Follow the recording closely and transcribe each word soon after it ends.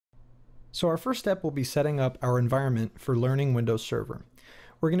So our first step will be setting up our environment for learning Windows Server.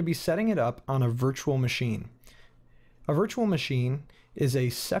 We're going to be setting it up on a virtual machine. A virtual machine is a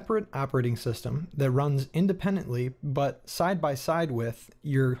separate operating system that runs independently but side by side with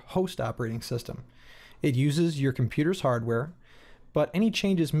your host operating system. It uses your computer's hardware, but any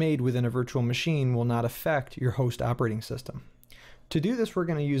changes made within a virtual machine will not affect your host operating system. To do this, we're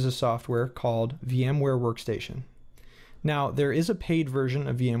going to use a software called VMware Workstation. Now, there is a paid version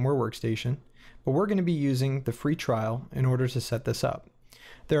of VMware Workstation, but we're going to be using the free trial in order to set this up.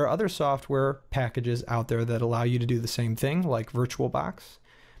 There are other software packages out there that allow you to do the same thing, like VirtualBox,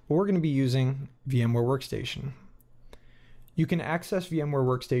 but we're going to be using VMware Workstation. You can access VMware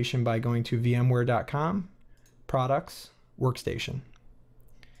Workstation by going to vmware.com, Products, Workstation.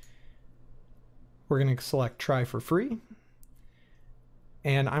 We're going to select Try for Free,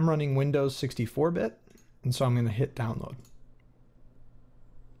 and I'm running Windows 64-bit, and so I'm going to hit Download.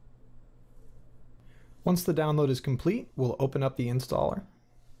 Once the download is complete, we'll open up the installer.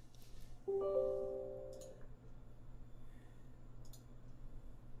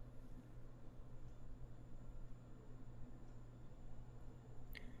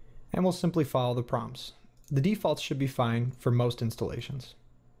 And we'll simply follow the prompts. The defaults should be fine for most installations.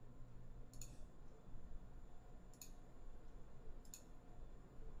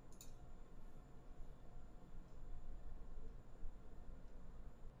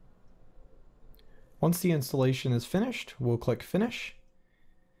 Once the installation is finished, we'll click Finish,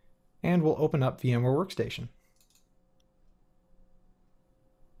 and we'll open up VMware Workstation.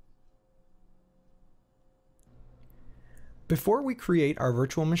 Before we create our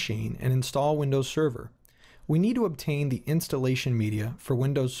virtual machine and install Windows Server, we need to obtain the installation media for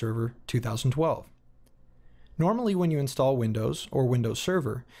Windows Server 2012. Normally when you install Windows or Windows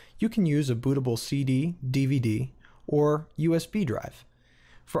Server, you can use a bootable CD, DVD, or USB drive.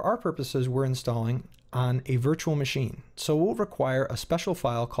 For our purposes, we're installing on a virtual machine, so we'll require a special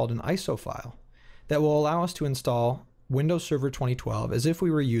file called an ISO file that will allow us to install Windows Server 2012 as if we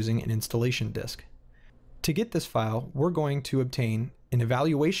were using an installation disk. To get this file, we're going to obtain an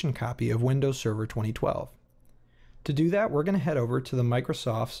evaluation copy of Windows Server 2012. To do that, we're going to head over to the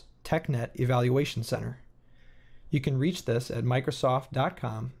Microsoft's TechNet Evaluation Center. You can reach this at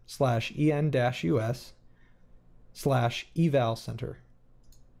microsoft.com/en-us/eval-center.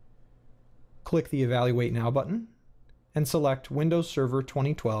 Click the Evaluate Now button and select Windows Server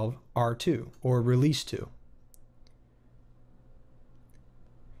 2012 R2 or Release 2.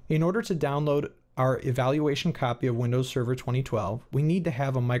 In order to download our evaluation copy of Windows Server 2012, we need to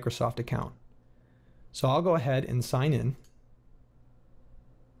have a Microsoft account. So I'll go ahead and sign in.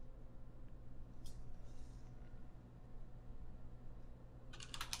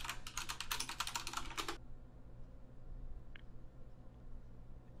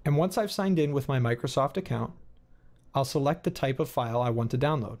 And once I've signed in with my Microsoft account, I'll select the type of file I want to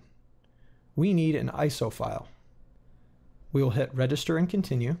download. We need an ISO file. We'll hit Register and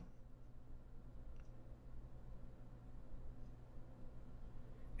Continue.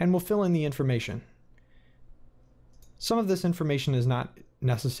 And we'll fill in the information. Some of this information is not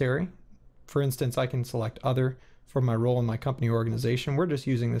necessary. For instance, I can select Other for my role in my company or organization. We're just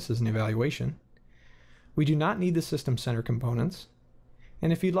using this as an evaluation. We do not need the System Center components.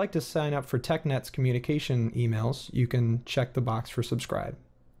 And if you'd like to sign up for TechNet's communication emails, you can check the box for subscribe.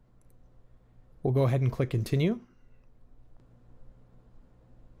 We'll go ahead and click Continue.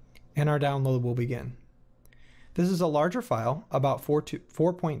 And our download will begin. This is a larger file, about 4.2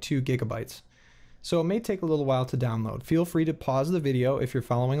 gigabytes, so it may take a little while to download. Feel free to pause the video if you're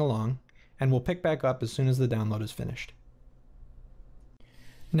following along, and we'll pick back up as soon as the download is finished.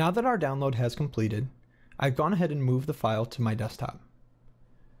 Now that our download has completed, I've gone ahead and moved the file to my desktop.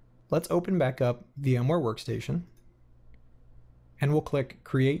 Let's open back up VMware Workstation, and we'll click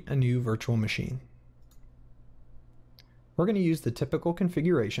Create a New Virtual Machine. We're going to use the typical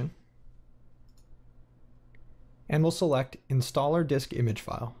configuration, and we'll select Installer Disk Image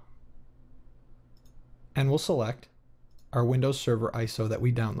File. And we'll select our Windows Server ISO that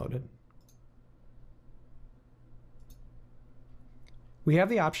we downloaded. We have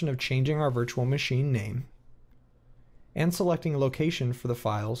the option of changing our virtual machine name and selecting a location for the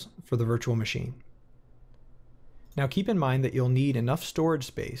files for the virtual machine. Now keep in mind that you'll need enough storage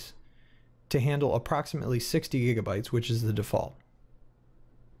space to handle approximately 60 gigabytes, which is the default.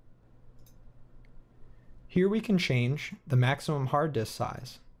 Here we can change the maximum hard disk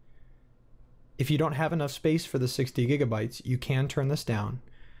size. If you don't have enough space for the 60 gigabytes, you can turn this down,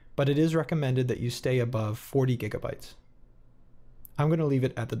 but it is recommended that you stay above 40 gigabytes. I'm going to leave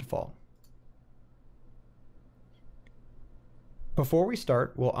it at the default. Before we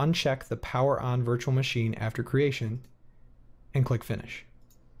start, we'll uncheck the Power On Virtual Machine after creation and click Finish.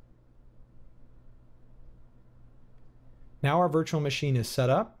 Now our virtual machine is set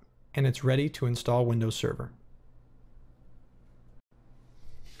up and it's ready to install Windows Server.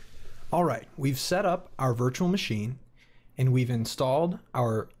 All right, we've set up our virtual machine and we've installed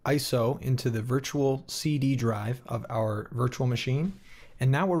our ISO into the virtual CD drive of our virtual machine.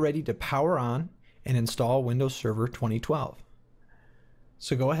 And now we're ready to power on and install Windows Server 2012.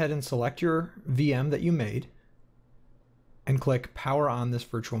 So go ahead and select your VM that you made and click Power On this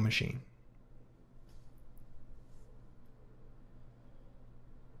virtual machine.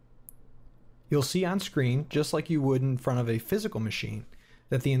 You'll see on screen, just like you would in front of a physical machine,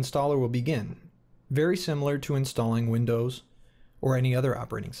 that the installer will begin, very similar to installing Windows or any other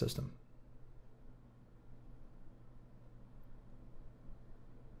operating system.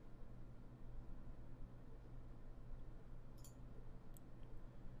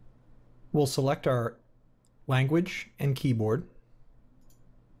 We'll select our language and keyboard,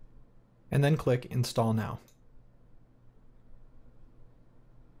 and then click Install Now.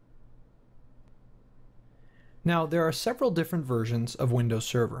 Now, there are several different versions of Windows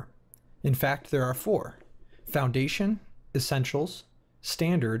Server. In fact, there are 4: Foundation, Essentials,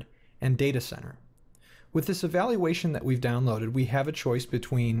 Standard, and Data Center. With this evaluation that we've downloaded, we have a choice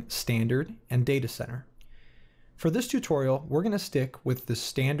between Standard and Data Center. For this tutorial, we're going to stick with the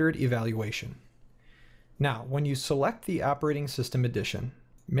Standard evaluation. Now, when you select the Operating System Edition,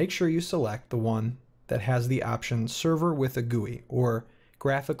 make sure you select the one that has the option Server with a GUI, or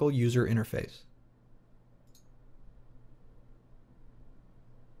Graphical User Interface.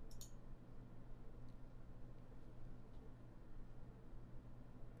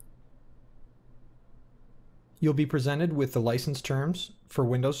 You'll be presented with the license terms for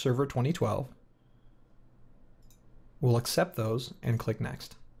Windows Server 2012. We'll accept those and click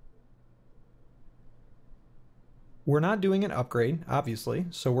Next. We're not doing an upgrade, obviously,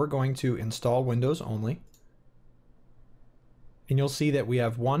 so we're going to install Windows only. And you'll see that we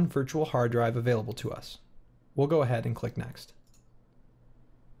have one virtual hard drive available to us. We'll go ahead and click Next.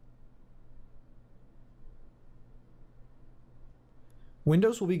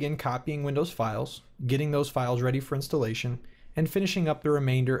 Windows will begin copying Windows files, getting those files ready for installation, and finishing up the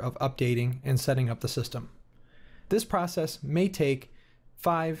remainder of updating and setting up the system. This process may take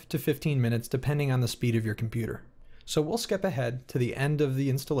 5 to 15 minutes depending on the speed of your computer. So we'll skip ahead to the end of the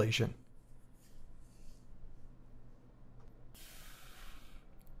installation.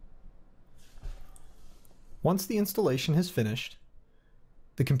 Once the installation has finished,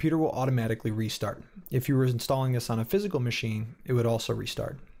 the computer will automatically restart. If you were installing this on a physical machine, it would also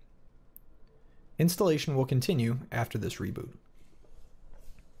restart. Installation will continue after this reboot.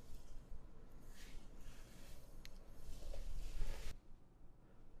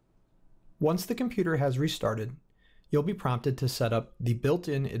 Once the computer has restarted, you'll be prompted to set up the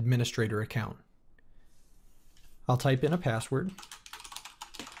built-in administrator account. I'll type in a password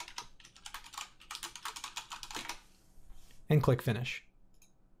and click Finish.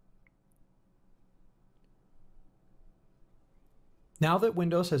 Now that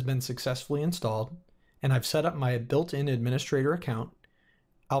Windows has been successfully installed and I've set up my built-in administrator account,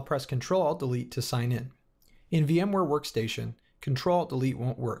 I'll press Ctrl-Alt-Delete to sign in. In VMware Workstation, Ctrl-Alt-Delete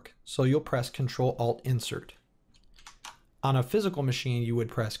won't work, so you'll press Ctrl-Alt-Insert. On a physical machine, you would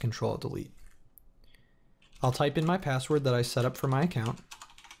press Ctrl-Delete. I'll type in my password that I set up for my account,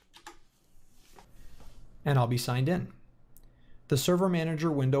 and I'll be signed in. The Server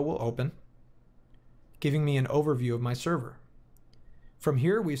Manager window will open, giving me an overview of my server. From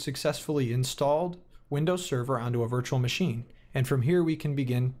here, we've successfully installed Windows Server onto a virtual machine, and from here we can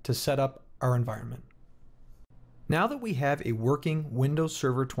begin to set up our environment. Now that we have a working Windows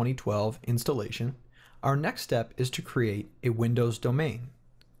Server 2012 installation, our next step is to create a Windows domain.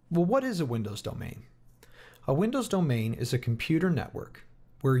 Well, what is a Windows domain? A Windows domain is a computer network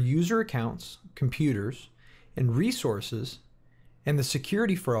where user accounts, computers, and resources, and the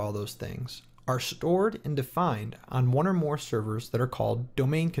security for all those things are stored and defined on one or more servers that are called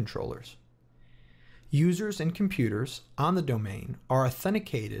domain controllers. Users and computers on the domain are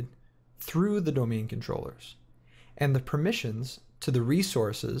authenticated through the domain controllers, and the permissions to the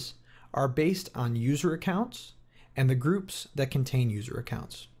resources are based on user accounts and the groups that contain user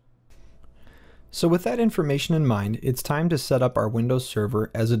accounts. So with that information in mind, it's time to set up our Windows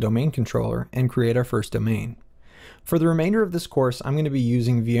Server as a domain controller and create our first domain. For the remainder of this course, I'm going to be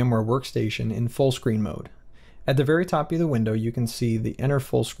using VMware Workstation in full screen mode. At the very top of the window, you can see the Enter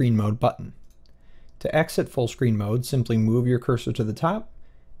Full Screen Mode button. To exit full screen mode, simply move your cursor to the top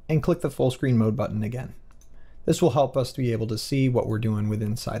and click the full screen mode button again. This will help us to be able to see what we're doing with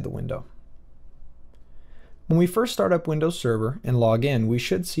inside the window. When we first start up Windows Server and log in, we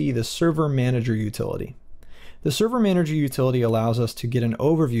should see the Server Manager utility. The Server Manager utility allows us to get an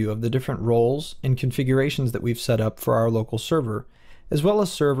overview of the different roles and configurations that we've set up for our local server, as well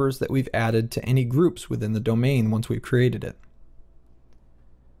as servers that we've added to any groups within the domain once we've created it.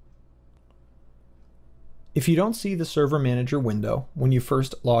 If you don't see the Server Manager window when you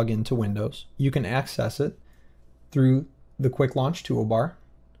first log into Windows, you can access it through the Quick Launch toolbar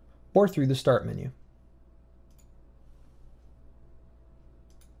or through the Start menu.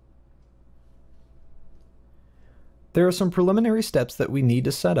 There are some preliminary steps that we need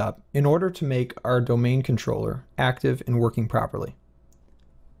to set up in order to make our domain controller active and working properly.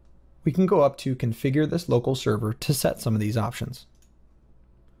 We can go up to Configure this local server to set some of these options.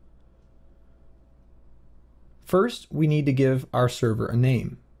 First, we need to give our server a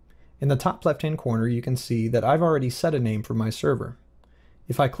name. In the top left-hand corner, you can see that I've already set a name for my server.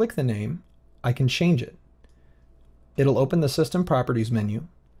 If I click the name, I can change it. It'll open the System Properties menu.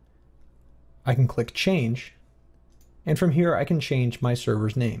 I can click Change, and from here I can change my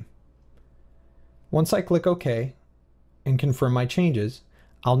server's name. Once I click OK and confirm my changes,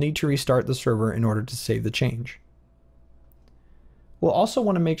 I'll need to restart the server in order to save the change. We'll also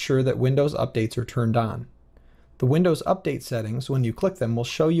want to make sure that Windows updates are turned on. The Windows Update settings, when you click them, will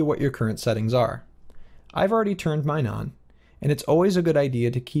show you what your current settings are. I've already turned mine on, and it's always a good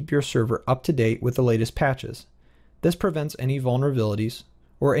idea to keep your server up to date with the latest patches. This prevents any vulnerabilities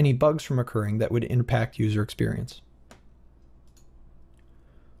or any bugs from occurring that would impact user experience.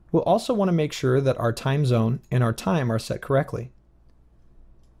 We'll also want to make sure that our time zone and our time are set correctly.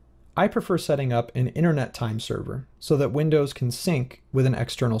 I prefer setting up an internet time server so that Windows can sync with an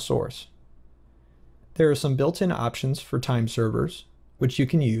external source. There are some built-in options for time servers, which you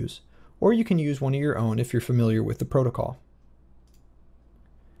can use, or you can use one of your own if you're familiar with the protocol.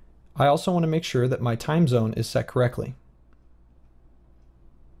 I also want to make sure that my time zone is set correctly.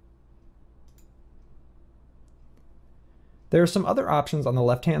 There are some other options on the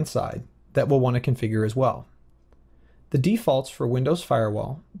left-hand side that we'll want to configure as well. The defaults for Windows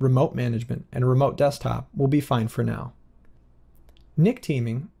Firewall, Remote Management, and Remote Desktop will be fine for now. NIC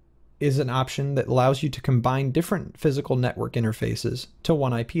teaming is an option that allows you to combine different physical network interfaces to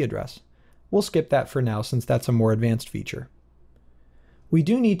one IP address. We'll skip that for now since that's a more advanced feature. We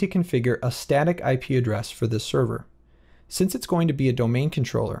do need to configure a static IP address for this server. Since it's going to be a domain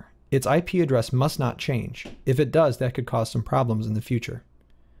controller, its IP address must not change. If it does, that could cause some problems in the future.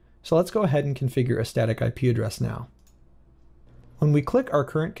 So let's go ahead and configure a static IP address now. When we click our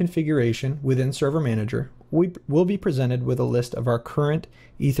current configuration within Server Manager, we will be presented with a list of our current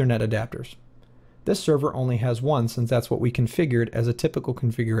Ethernet adapters. This server only has one since that's what we configured as a typical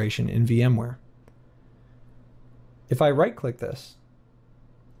configuration in VMware. If I right-click this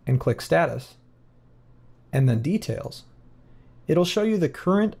and click Status, and then Details, it'll show you the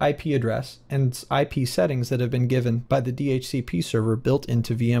current IP address and IP settings that have been given by the DHCP server built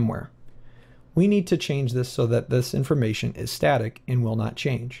into VMware. We need to change this so that this information is static and will not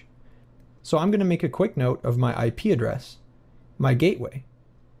change. So I'm going to make a quick note of my IP address, my gateway,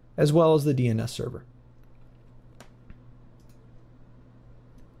 as well as the DNS server.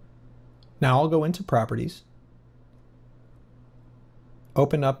 Now I'll go into Properties,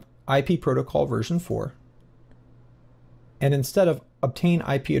 open up IP Protocol version 4, and instead of Obtain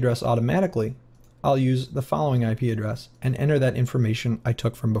IP address automatically, I'll use the following IP address and enter that information I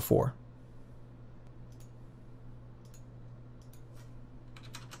took from before.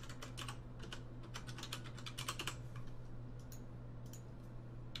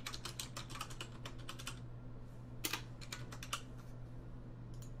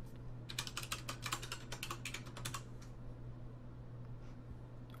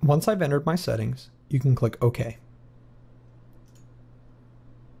 Once I've entered my settings, you can click OK.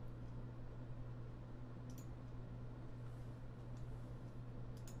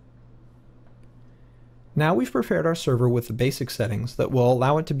 Now we've prepared our server with the basic settings that will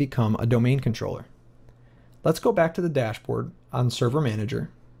allow it to become a domain controller. Let's go back to the dashboard on Server Manager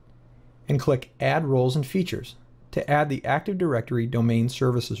and click Add Roles and Features to add the Active Directory Domain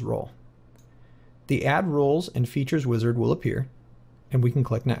Services role. The Add Roles and Features wizard will appear, and we can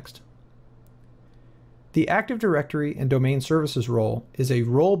click Next. The Active Directory and Domain Services role is a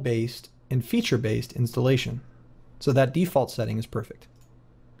role-based and feature-based installation, so that default setting is perfect.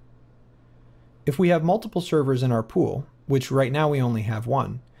 If we have multiple servers in our pool, which right now we only have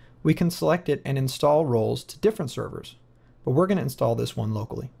one, we can select it and install roles to different servers, but we're going to install this one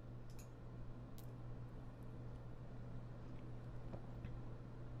locally.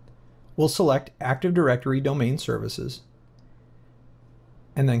 we'll select Active Directory Domain Services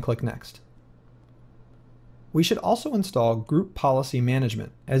and then click Next. We should also install Group Policy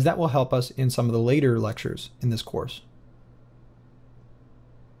Management, as that will help us in some of the later lectures in this course.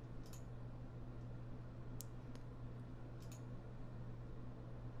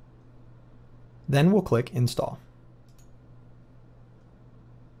 Then we'll click Install.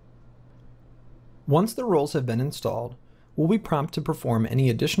 Once the roles have been installed, we'll be prompted to perform any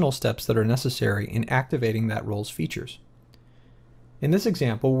additional steps that are necessary in activating that role's features. In this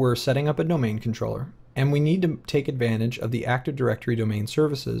example, we're setting up a domain controller, and we need to take advantage of the Active Directory Domain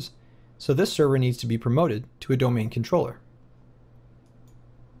Services, so this server needs to be promoted to a domain controller.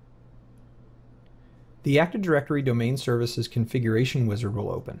 The Active Directory Domain Services Configuration Wizard will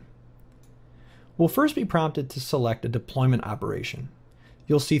open. We'll first be prompted to select a deployment operation.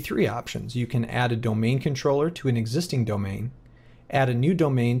 You'll see three options. You can add a domain controller to an existing domain, add a new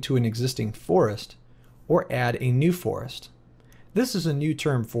domain to an existing forest, or add a new forest. This is a new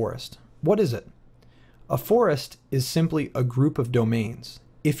term, forest. What is it? A forest is simply a group of domains.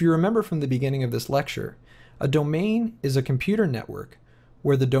 If you remember from the beginning of this lecture, a domain is a computer network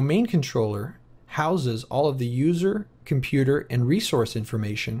where the domain controller houses all of the user, computer, and resource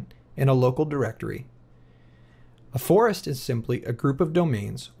information in a local directory. A forest is simply a group of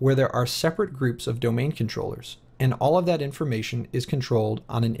domains where there are separate groups of domain controllers, and all of that information is controlled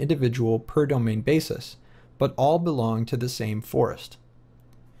on an individual per domain basis, but all belong to the same forest.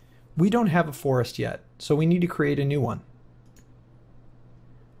 We don't have a forest yet, so we need to create a new one.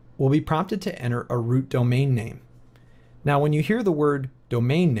 We'll be prompted to enter a root domain name. Now, when you hear the word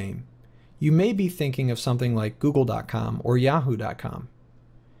domain name, you may be thinking of something like google.com or yahoo.com.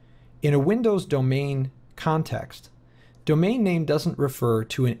 In a Windows domain context, domain name doesn't refer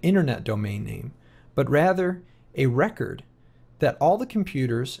to an internet domain name, but rather a record that all the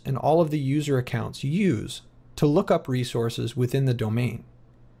computers and all of the user accounts use to look up resources within the domain.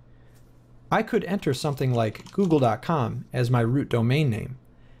 I could enter something like google.com as my root domain name.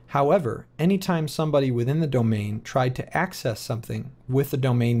 However, anytime somebody within the domain tried to access something with the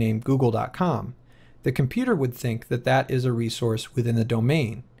domain name google.com, the computer would think that that is a resource within the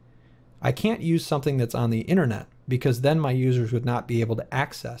domain. I can't use something that's on the internet because then my users would not be able to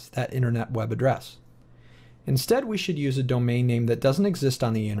access that internet web address. Instead, we should use a domain name that doesn't exist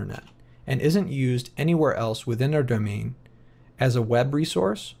on the internet and isn't used anywhere else within our domain as a web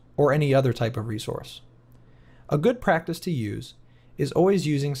resource or any other type of resource. A good practice to use is always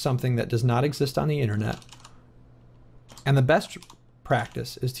using something that does not exist on the internet, and the best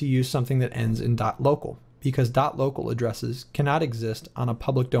practice is to use something that ends in .local, because .local addresses cannot exist on a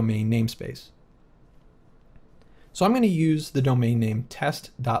public domain namespace. So I'm going to use the domain name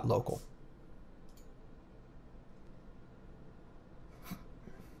test.local.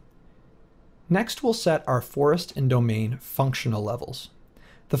 Next, we'll set our forest and domain functional levels.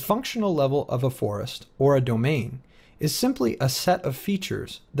 The functional level of a forest or a domain is simply a set of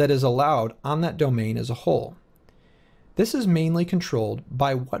features that is allowed on that domain as a whole. This is mainly controlled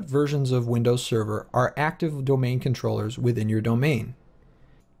by what versions of Windows Server are active domain controllers within your domain.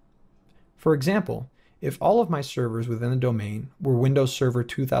 For example, if all of my servers within the domain were Windows Server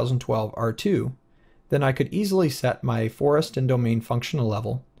 2012 R2, then I could easily set my forest and domain functional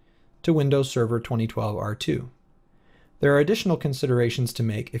level to Windows Server 2012 R2. There are additional considerations to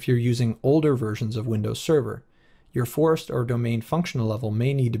make if you're using older versions of Windows Server. Your forest or domain functional level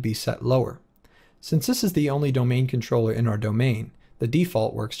may need to be set lower. Since this is the only domain controller in our domain, the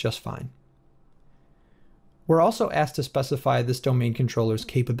default works just fine. We're also asked to specify this domain controller's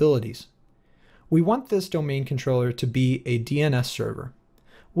capabilities. We want this domain controller to be a DNS server.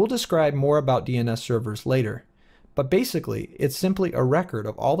 We'll describe more about DNS servers later, but basically it's simply a record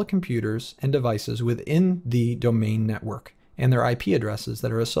of all the computers and devices within the domain network and their IP addresses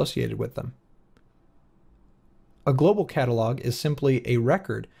that are associated with them. A global catalog is simply a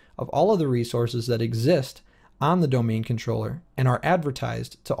record of all of the resources that exist on the domain controller and are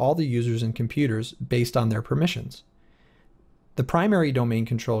advertised to all the users and computers based on their permissions. The primary domain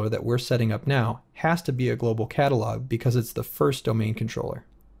controller that we're setting up now has to be a global catalog because it's the first domain controller.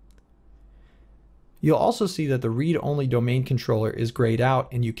 You'll also see that the read-only domain controller is grayed out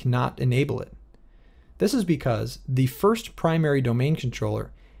and you cannot enable it. This is because the first primary domain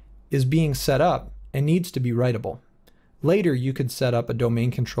controller is being set up and needs to be writable. Later, you could set up a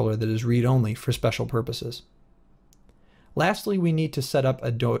domain controller that is read-only for special purposes. Lastly, we need to set up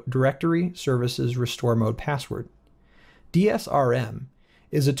a Directory Services Restore Mode password. DSRM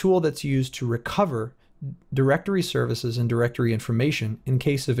is a tool that's used to recover directory services and directory information in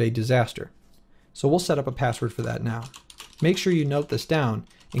case of a disaster. So we'll set up a password for that now. Make sure you note this down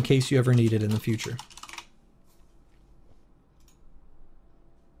in case you ever need it in the future.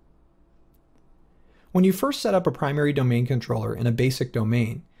 When you first set up a primary domain controller in a basic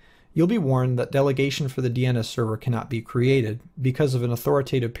domain, you'll be warned that delegation for the DNS server cannot be created because of an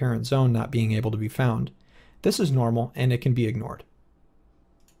authoritative parent zone not being able to be found. This is normal and it can be ignored.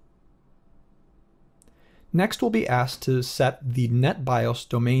 Next, we'll be asked to set the NetBIOS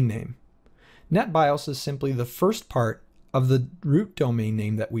domain name. NetBIOS is simply the first part of the root domain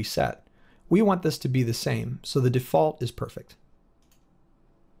name that we set. We want this to be the same, so the default is perfect.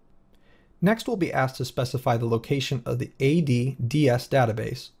 Next, we'll be asked to specify the location of the AD/DS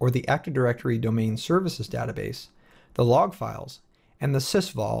database, or the Active Directory Domain Services database, the log files, and the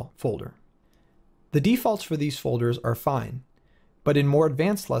sysvol folder. The defaults for these folders are fine, but in more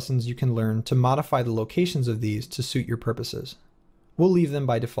advanced lessons you can learn to modify the locations of these to suit your purposes. We'll leave them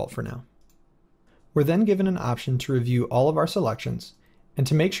by default for now. We're then given an option to review all of our selections and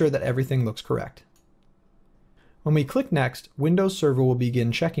to make sure that everything looks correct. When we click Next, Windows Server will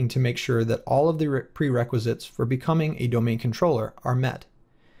begin checking to make sure that all of the prerequisites for becoming a domain controller are met.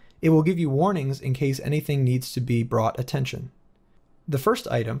 It will give you warnings in case anything needs to be brought attention. The first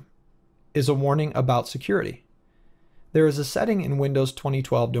item is a warning about security. There is a setting in Windows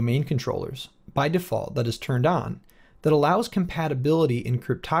 2012 domain controllers, by default, that is turned on, that allows compatibility in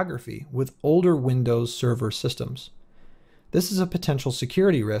cryptography with older Windows Server systems. This is a potential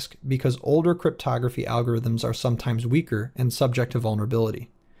security risk because older cryptography algorithms are sometimes weaker and subject to vulnerability.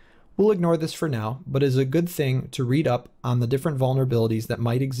 We'll ignore this for now, but it is a good thing to read up on the different vulnerabilities that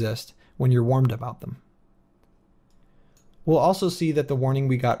might exist when you're warned about them. We'll also see that the warning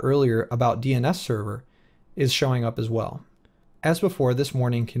we got earlier about DNS server is showing up as well. As before, this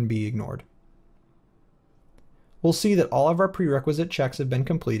warning can be ignored. We'll see that all of our prerequisite checks have been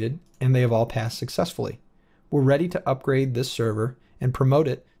completed and they have all passed successfully. We're ready to upgrade this server and promote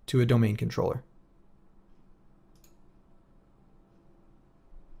it to a domain controller.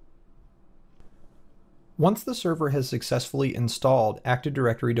 Once the server has successfully installed Active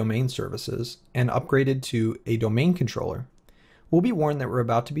Directory Domain Services and upgraded to a domain controller, we'll be warned that we're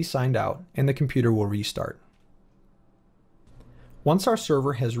about to be signed out and the computer will restart. Once our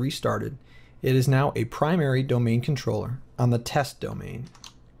server has restarted, it is now a primary domain controller on the test domain.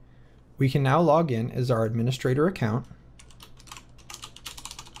 We can now log in as our administrator account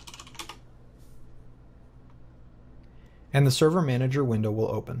and the Server Manager window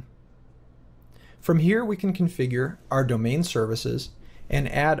will open. From here we can configure our domain services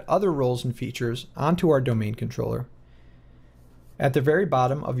and add other roles and features onto our domain controller. At the very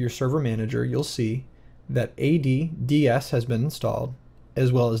bottom of your Server Manager you'll see that AD/DS has been installed,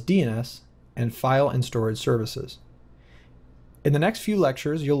 as well as DNS and file and storage services. In the next few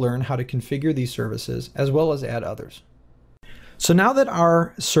lectures, you'll learn how to configure these services as well as add others. So now that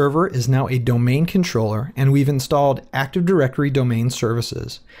our server is now a domain controller and we've installed Active Directory Domain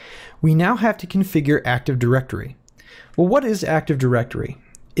Services, we now have to configure Active Directory. Well, what is Active Directory?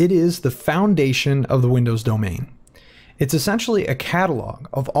 It is the foundation of the Windows domain. It's essentially a catalog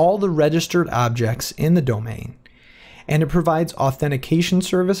of all the registered objects in the domain, and it provides authentication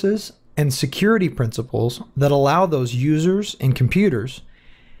services and security principles that allow those users and computers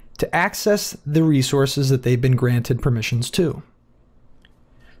to access the resources that they've been granted permissions to.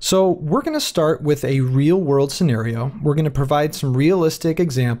 So we're going to start with a real-world scenario. We're going to provide some realistic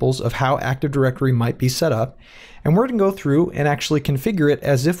examples of how Active Directory might be set up, and we're going to go through and actually configure it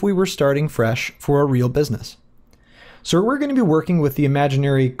as if we were starting fresh for a real business. So we're going to be working with the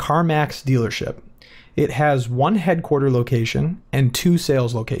imaginary CarMax dealership. It has one headquarter location and two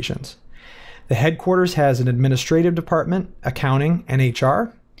sales locations. The headquarters has an administrative department, accounting, and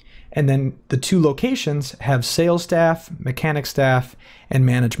HR, and then the two locations have sales staff, mechanic staff, and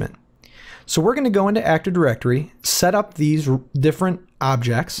management. So we're going to go into Active Directory, set up these different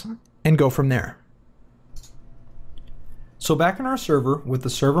objects, and go from there. So back in our server with the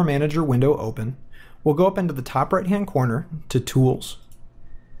Server Manager window open, we'll go up into the top right-hand corner to Tools.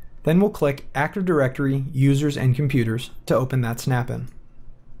 Then we'll click Active Directory Users and Computers to open that snap-in.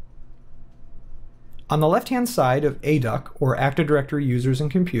 On the left-hand side of ADUC, or Active Directory Users and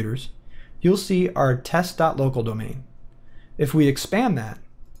Computers, you'll see our test.local domain. If we expand that,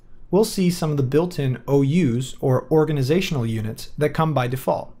 we'll see some of the built-in OUs, or organizational units, that come by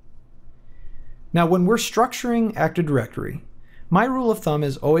default. Now, when we're structuring Active Directory, my rule of thumb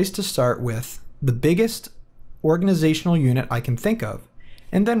is always to start with the biggest organizational unit I can think of,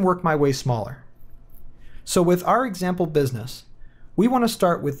 and then work my way smaller. So with our example business, we want to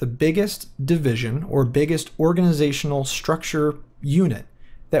start with the biggest division or biggest organizational structure unit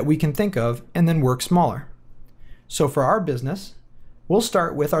that we can think of and then work smaller. So for our business, we'll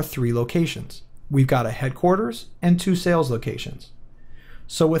start with our 3 locations. We've got a headquarters and 2 sales locations.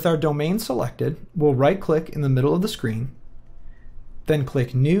 So with our domain selected, we'll right-click in the middle of the screen, then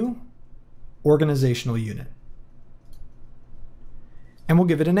click New Organizational Unit. And we'll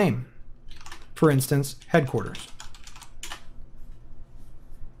give it a name. For instance, Headquarters.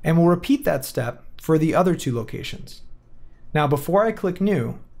 And we'll repeat that step for the other 2 locations. Now before I click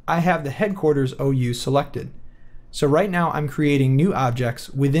New, I have the Headquarters OU selected. So right now I'm creating new objects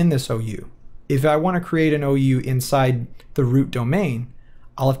within this OU. If I want to create an OU inside the root domain,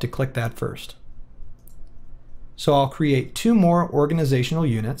 I'll have to click that first. So I'll create 2 more organizational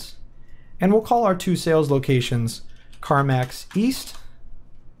units, and we'll call our 2 sales locations CarMax East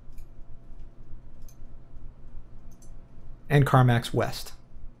and CarMax West.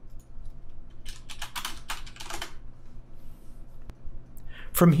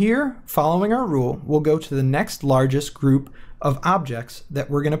 From here, following our rule, we'll go to the next largest group of objects that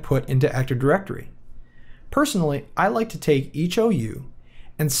we're going to put into Active Directory. Personally, I like to take each OU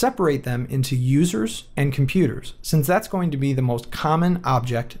and separate them into users and computers, since that's going to be the most common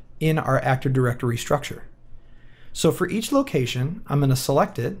object in our Active Directory structure. So for each location, I'm going to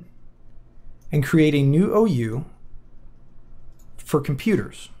select it and create a new OU for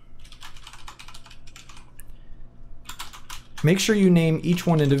computers. Make sure you name each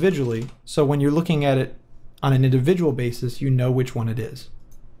one individually, so when you're looking at it on an individual basis, you know which one it is.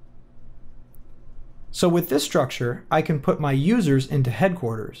 So with this structure, I can put my users into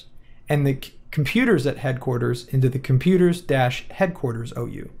headquarters and the computers at headquarters into the computers-headquarters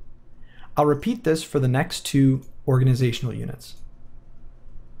OU. I'll repeat this for the next 2 organizational units.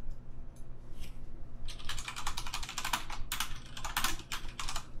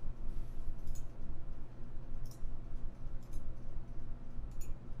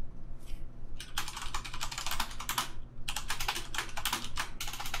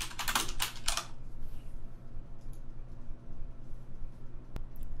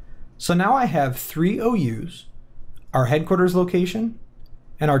 So now I have 3 OUs, our headquarters location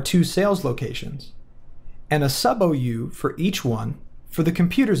and our 2 sales locations, and a sub-OU for each one for the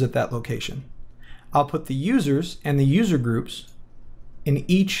computers at that location. I'll put the users and the user groups in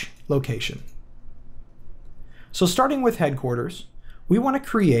each location. So starting with headquarters, we want to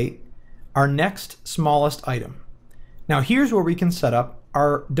create our next smallest item. Now here's where we can set up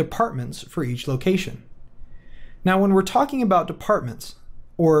our departments for each location. Now when we're talking about departments,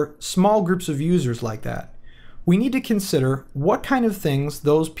 or small groups of users like that, we need to consider what kind of things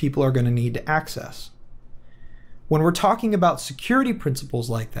those people are going to need to access. When we're talking about security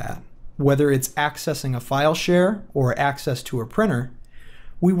principles like that, whether it's accessing a file share or access to a printer,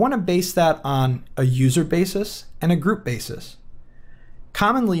 we want to base that on a user basis and a group basis.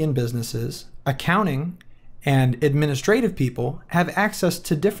 Commonly in businesses, accounting and administrative people have access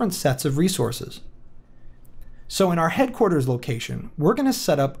to different sets of resources. So in our headquarters location, we're going to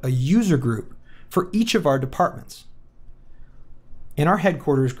set up a user group for each of our departments. In our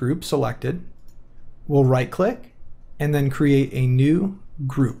headquarters group selected, we'll right-click and then create a new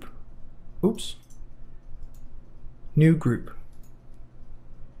group. Oops. New group.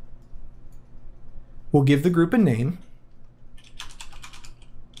 We'll give the group a name.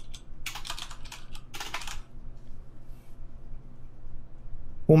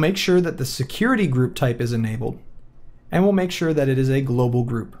 We'll make sure that the security group type is enabled, and we'll make sure that it is a global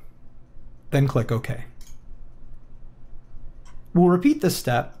group. Then click OK. We'll repeat this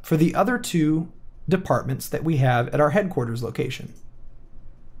step for the other 2 departments that we have at our headquarters location.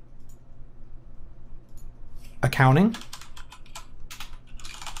 Accounting,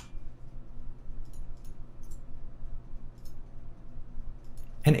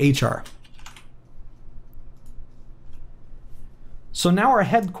 and HR. So now our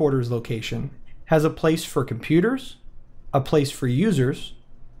headquarters location has a place for computers, a place for users,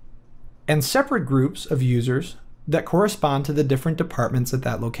 and separate groups of users that correspond to the different departments at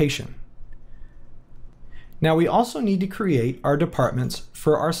that location. Now we also need to create our departments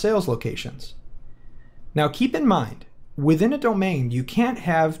for our sales locations. Now keep in mind, within a domain, you can't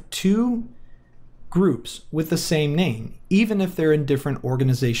have 2 groups with the same name, even if they're in different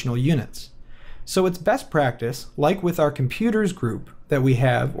organizational units. So it's best practice, like with our computers group that we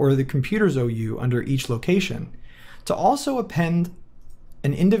have, or the computers OU under each location, to also append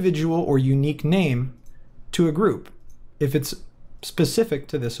an individual or unique name to a group if it's specific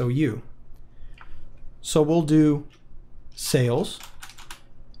to this OU. So we'll do sales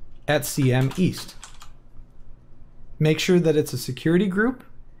at CM East. Make sure that it's a security group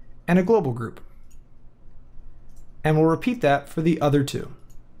and a global group. And we'll repeat that for the other 2.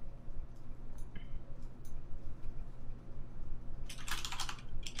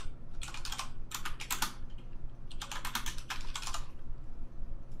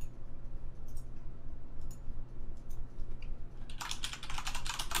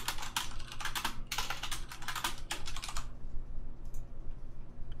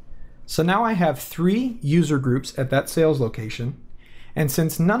 So now I have 3 user groups at that sales location, and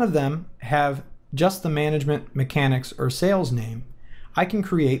since none of them have just the management, mechanics, or sales name, I can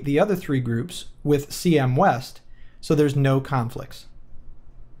create the other 3 groups with CM West so there's no conflicts.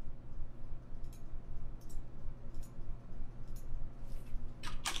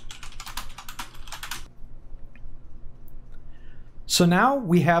 So now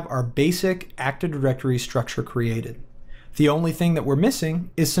we have our basic Active Directory structure created. The only thing that we're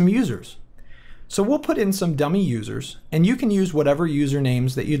missing is some users. So we'll put in some dummy users, and you can use whatever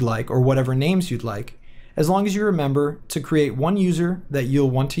usernames that you'd like or whatever names you'd like, as long as you remember to create one user that you'll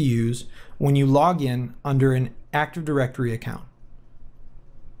want to use when you log in under an Active Directory account.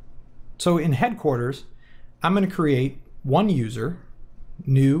 So in headquarters, I'm going to create one user,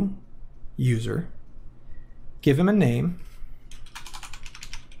 new user, give him a name,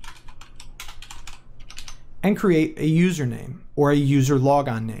 and create a username or a user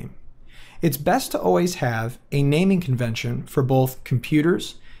logon name. It's best to always have a naming convention for both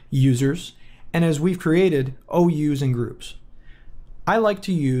computers, users, and as we've created, OUs and groups. I like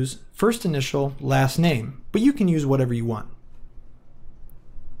to use first initial, last name, but you can use whatever you want.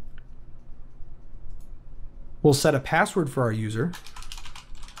 We'll set a password for our user.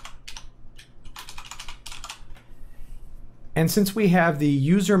 And since we have the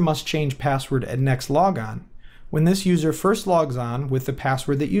user must change password at next logon, when this user first logs on with the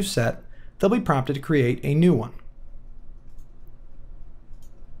password that you've set, they'll be prompted to create a new one.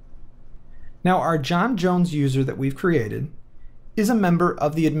 Now our John Jones user that we've created is a member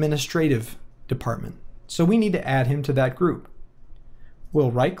of the administrative department, so we need to add him to that group.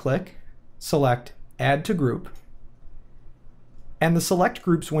 We'll right-click, select Add to Group, and the Select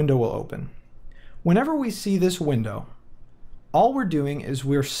Groups window will open. Whenever we see this window, all we're doing is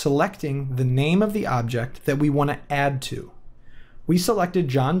we're selecting the name of the object that we want to add to. We selected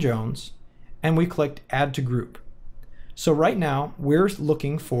John Jones and we clicked Add to Group. So right now we're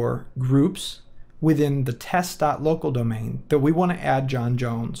looking for groups within the test.local domain that we want to add John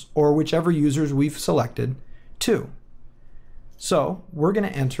Jones or whichever users we've selected to. So we're going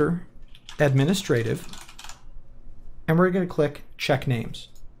to enter administrative and we're going to click Check Names.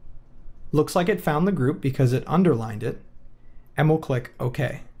 Looks like it found the group because it underlined it, and we'll click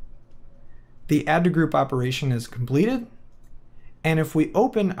OK. The Add to Group operation is completed, and if we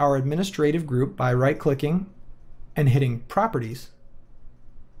open our administrative group by right-clicking and hitting Properties,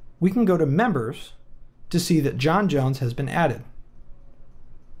 we can go to Members to see that John Jones has been added.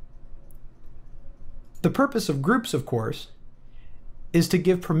 The purpose of groups, of course, is to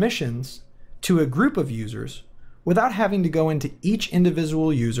give permissions to a group of users without having to go into each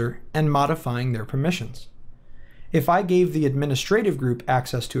individual user and modifying their permissions. If I gave the administrative group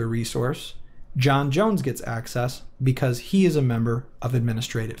access to a resource, John Jones gets access because he is a member of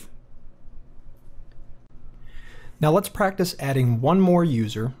administrative. Now let's practice adding one more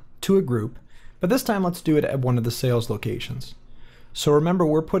user to a group, but this time let's do it at one of the sales locations. So remember,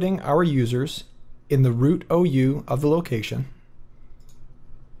 we're putting our users in the root OU of the location.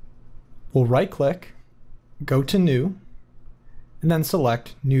 We'll right-click, go to New, and then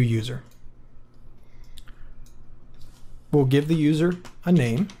select New User. We'll give the user a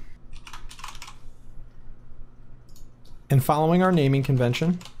name, and following our naming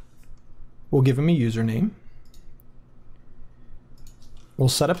convention, we'll give him a username. We'll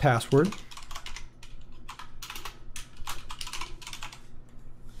set a password,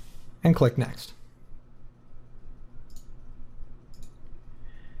 and click Next.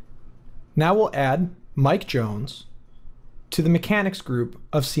 Now we'll add Mike Jones to the mechanics group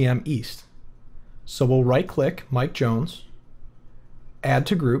of CM East. So we'll right-click Mike Jones, Add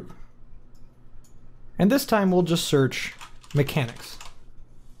to Group, and this time we'll just search Mechanics.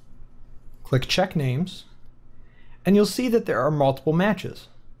 Click Check Names, and you'll see that there are multiple matches.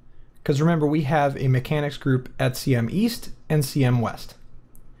 Because remember, we have a mechanics group at CM East and CM West.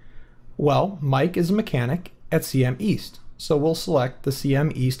 Well, Mike is a mechanic at CM East, so we'll select the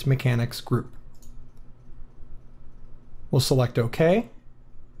CM East Mechanics group. We'll select OK.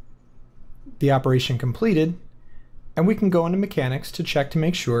 The operation completed, and we can go into Mechanics to check to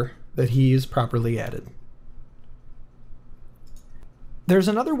make sure that he is properly added. There's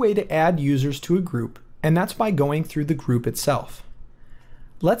another way to add users to a group, and that's by going through the group itself.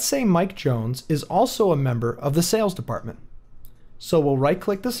 Let's say Mike Jones is also a member of the sales department. So we'll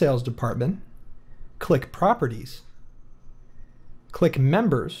right-click the sales department, click Properties, click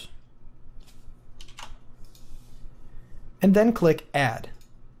Members, and then click Add.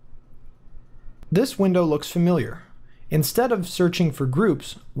 This window looks familiar. Instead of searching for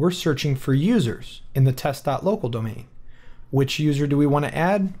groups, we're searching for users in the test.local domain. Which user do we want to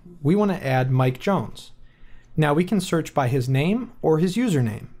add? We want to add Mike Jones. Now we can search by his name or his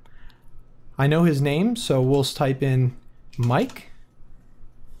username. I know his name, so we'll type in Mike,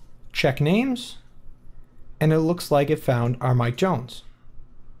 check names, and it looks like it found our Mike Jones.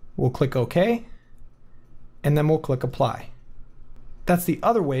 We'll click OK, and then we'll click Apply. That's the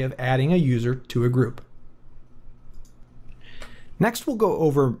other way of adding a user to a group. Next, we'll go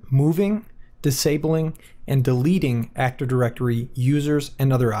over moving, disabling, and deleting Active Directory users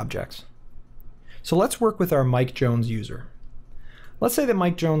and other objects. So let's work with our Mike Jones user. Let's say that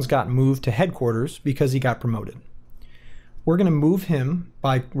Mike Jones got moved to headquarters because he got promoted. We're going to move him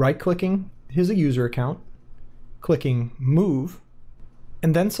by right-clicking his user account, clicking Move,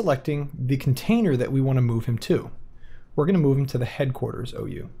 and then selecting the container that we want to move him to. We're going to move him to the headquarters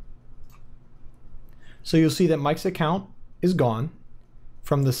OU. So you'll see that Mike's account is gone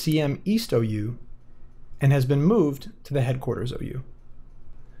from the CM East OU and has been moved to the headquarters OU.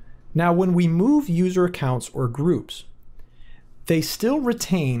 Now, when we move user accounts or groups, they still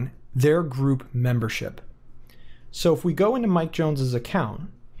retain their group membership. So if we go into Mike Jones's account,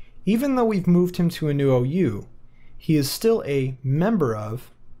 even though we've moved him to a new OU, he is still a member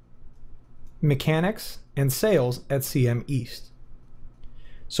of Mechanics and Sales at CM East.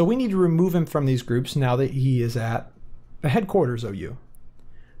 So we need to remove him from these groups now that he is at the headquarters OU.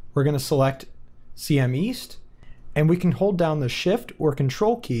 We're going to select CM East, and we can hold down the Shift or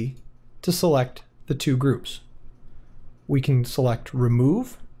Control key to select the two groups. We can select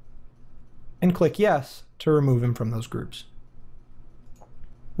Remove and click Yes to remove him from those groups.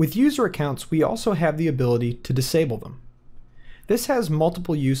 With user accounts, we also have the ability to disable them. This has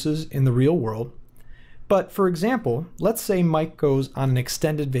multiple uses in the real world, but for example, let's say Mike goes on an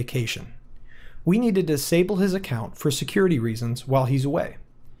extended vacation. We need to disable his account for security reasons while he's away.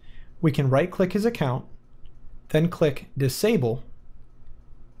 We can right-click his account, then click Disable,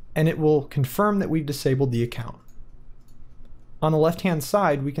 and it will confirm that we've disabled the account. On the left-hand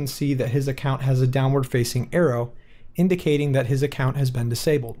side, we can see that his account has a downward-facing arrow indicating that his account has been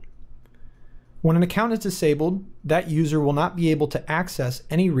disabled. When an account is disabled, that user will not be able to access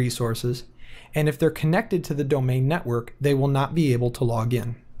any resources, and if they're connected to the domain network, they will not be able to log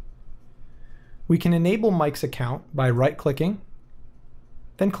in. We can enable Mike's account by right-clicking,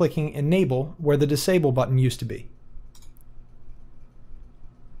 then clicking Enable where the Disable button used to be.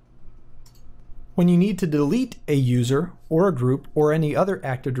 When you need to delete a user or a group or any other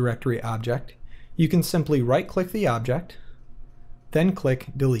Active Directory object, you can simply right-click the object, then click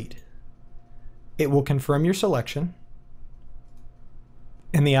Delete. It will confirm your selection,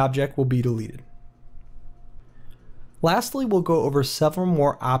 and the object will be deleted. Lastly, we'll go over several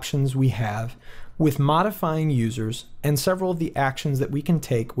more options we have with modifying users and several of the actions that we can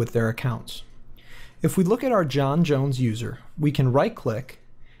take with their accounts. If we look at our John Jones user, we can right-click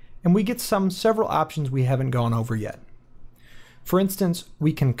and we get several options we haven't gone over yet. For instance,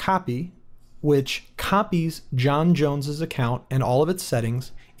 we can copy, which copies John Jones's account and all of its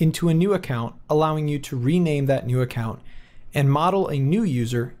settings into a new account, allowing you to rename that new account and model a new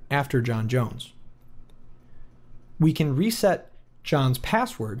user after John Jones. We can reset John's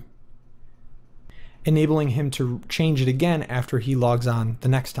password, enabling him to change it again after he logs on the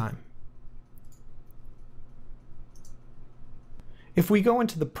next time. If we go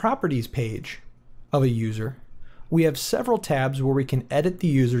into the Properties page of a user, we have several tabs where we can edit the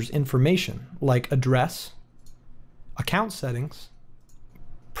user's information, like address, account settings,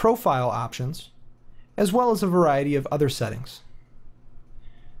 profile options, as well as a variety of other settings.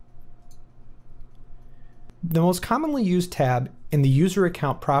 The most commonly used tab in the User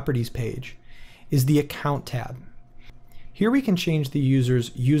Account Properties page is the Account tab. Here we can change the user's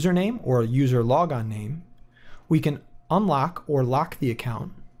username or user logon name. We can unlock or lock the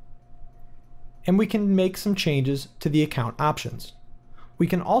account, and we can make some changes to the account options. We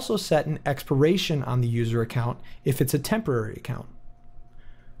can also set an expiration on the user account if it's a temporary account.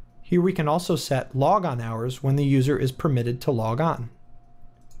 Here we can also set logon hours when the user is permitted to log on.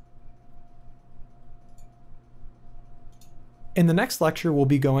 In the next lecture, we'll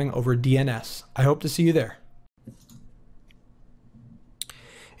be going over DNS. I hope to see you there.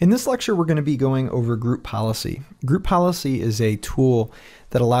 In this lecture, we're going to be going over group policy. Group policy is a tool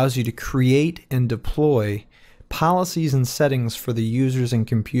that allows you to create and deploy policies and settings for the users and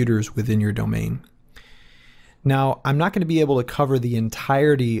computers within your domain. Now, I'm not going to be able to cover the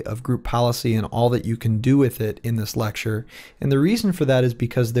entirety of group policy and all that you can do with it in this lecture. And the reason for that is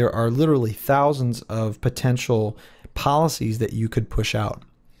because there are literally thousands of potential policies that you could push out.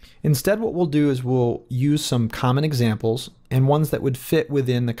 Instead, what we'll do is we'll use some common examples and ones that would fit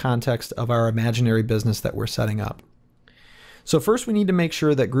within the context of our imaginary business that we're setting up. So first we need to make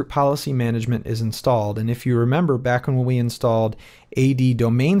sure that group policy management is installed. And if you remember back when we installed AD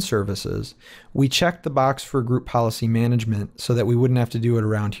domain services, we checked the box for group policy management so that we wouldn't have to do it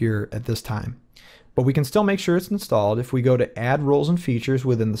around here at this time. But we can still make sure it's installed if we go to add roles and features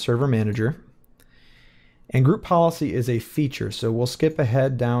within the server manager. And group policy is a feature. So we'll skip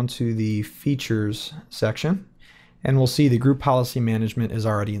ahead down to the features section and we'll see the group policy management is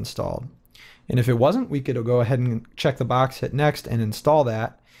already installed. And if it wasn't, we could go ahead and check the box, hit next, and install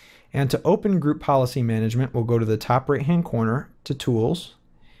that. And to open group policy management, we'll go to the top right-hand corner to Tools,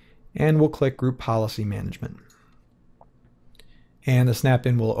 and we'll click Group Policy Management. And the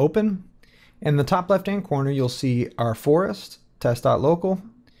snap-in will open. In the top left-hand corner, you'll see our forest, test.local,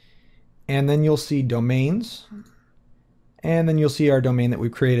 and then you'll see domains, and then you'll see our domain that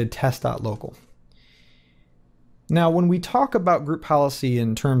we've created, test.local. Now, when we talk about group policy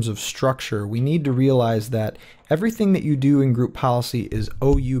in terms of structure, we need to realize that everything that you do in group policy is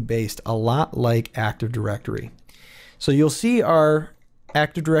OU based, a lot like Active Directory. So you'll see our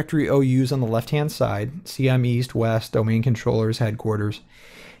Active Directory OUs on the left-hand side, CM East, West, Domain Controllers, Headquarters.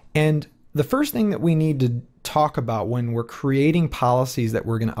 And the first thing that we need to talk about when we're creating policies that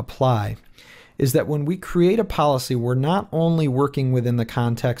we're going to apply is that when we create a policy, we're not only working within the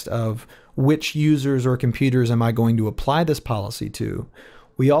context of which users or computers am I going to apply this policy to,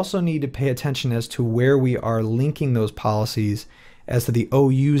 we also need to pay attention as to where we are linking those policies as to the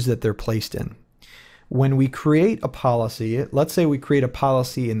OUs that they're placed in. When we create a policy, let's say we create a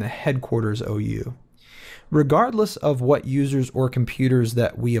policy in the headquarters OU. Regardless of what users or computers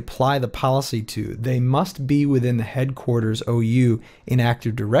that we apply the policy to, they must be within the headquarters OU in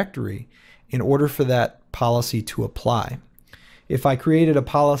Active Directory in order for that policy to apply. If I created a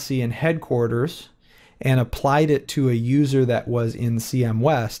policy in headquarters and applied it to a user that was in CM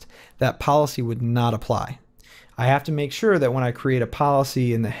West, that policy would not apply. I have to make sure that when I create a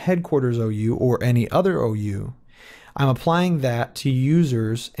policy in the headquarters OU or any other OU, I'm applying that to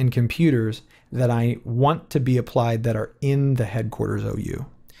users and computers that I want to be applied that are in the headquarters OU.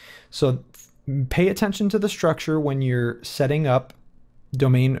 So pay attention to the structure when you're setting up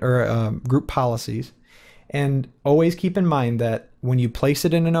domain or group policies. And always keep in mind that when you place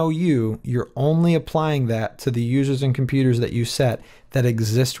it in an OU, you're only applying that to the users and computers that you set that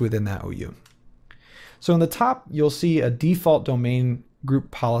exist within that OU. So in the top, you'll see a default domain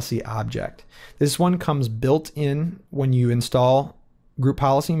group policy object. This one comes built in when you install group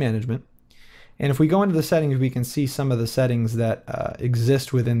policy management. And if we go into the settings, we can see some of the settings that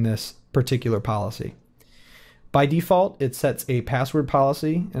exist within this particular policy. By default, it sets a password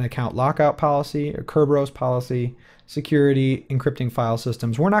policy, an account lockout policy, a Kerberos policy, security, encrypting file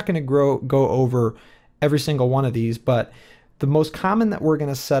systems. We're not going to go over every single one of these, but the most common that we're going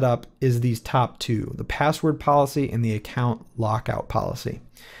to set up is these top two, the password policy and the account lockout policy.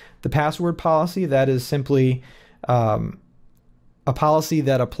 The password policy, that is simply a policy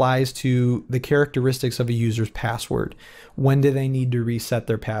that applies to the characteristics of a user's password. When do they need to reset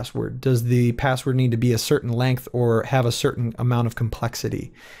their password? Does the password need to be a certain length or have a certain amount of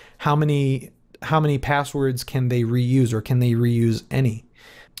complexity? How many passwords can they reuse, or can they reuse any?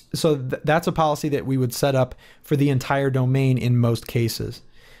 So that's a policy that we would set up for the entire domain in most cases.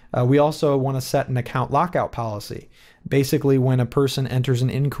 We also want to set an account lockout policy. Basically, when a person enters an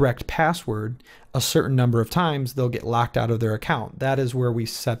incorrect password a certain number of times, they'll get locked out of their account. That is where we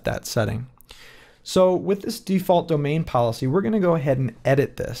set that setting. So with this default domain policy, we're going to go ahead and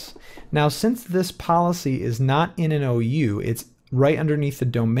edit this. Now, since this policy is not in an OU, it's right underneath the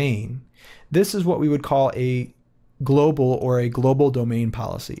domain, this is what we would call a global or a global domain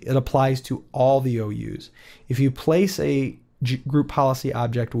policy. It applies to all the OUs. If you place a group policy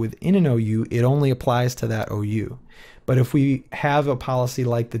object within an OU, it only applies to that OU. But if we have a policy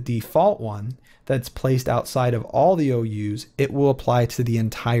like the default one that's placed outside of all the OUs, it will apply to the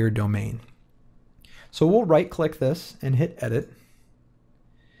entire domain. So we'll right click this and hit edit.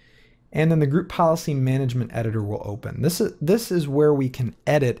 And then the group policy management editor will open. This is where we can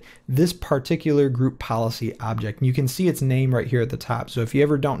edit this particular group policy object. And you can see its name right here at the top. So if you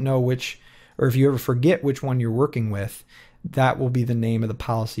ever don't know which, or if you ever forget which one you're working with, that will be the name of the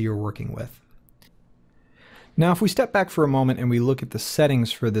policy you're working with. Now, if we step back for a moment and we look at the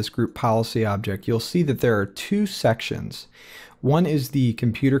settings for this group policy object, you'll see that there are two sections. One is the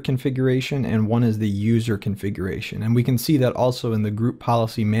computer configuration and one is the user configuration. And we can see that also in the group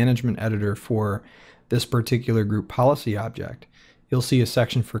policy management editor for this particular group policy object. You'll see a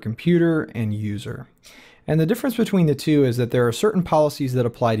section for computer and user. And the difference between the two is that there are certain policies that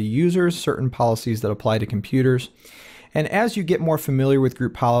apply to users, certain policies that apply to computers. And as you get more familiar with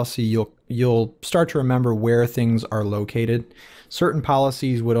group policy, you'll start to remember where things are located. Certain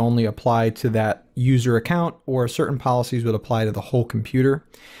policies would only apply to that user account, or certain policies would apply to the whole computer.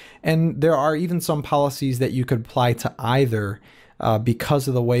 And there are even some policies that you could apply to either because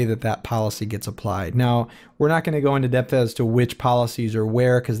of the way that that policy gets applied. Now, we're not going to go into depth as to which policies are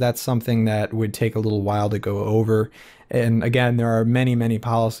where, because that's something that would take a little while to go over. And again, there are many, many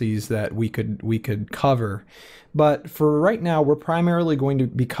policies that we could cover. But for right now, we're primarily going to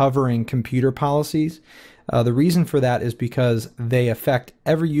be covering computer policies. The reason for that is because they affect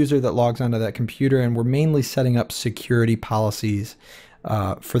every user that logs onto that computer, and we're mainly setting up security policies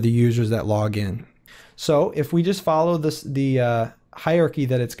for the users that log in. So if we just follow the hierarchy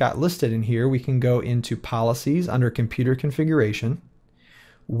that it's got listed in here, we can go into policies under computer configuration,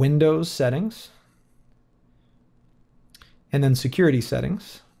 Windows settings, and then security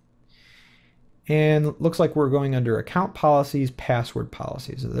settings. And looks like we're going under account policies, password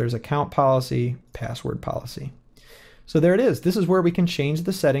policies. So there's account policy, password policy. So there it is. This is where we can change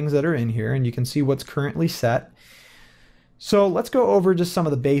the settings that are in here, and you can see what's currently set. So let's go over just some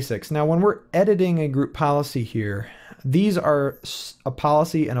of the basics. Now, when we're editing a group policy here, these are a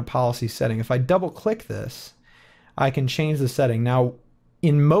policy and a policy setting. If I double click this, I can change the setting. Now,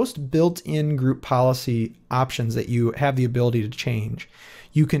 in most built-in group policy options that you have the ability to change,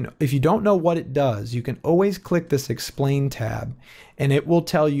 you can, if you don't know what it does, you can always click this Explain tab, and it will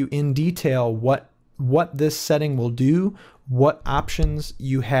tell you in detail what this setting will do, what options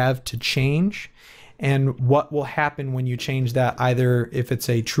you have to change, and what will happen when you change that, either if it's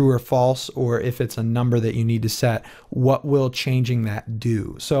a true or false, or if it's a number that you need to set, what will changing that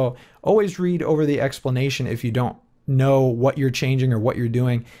do? So always read over the explanation if you don't know what you're changing or what you're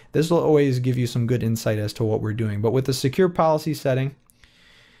doing. This will always give you some good insight as to what we're doing. But with the secure policy setting,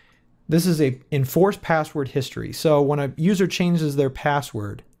 this is a enforced password history. So when a user changes their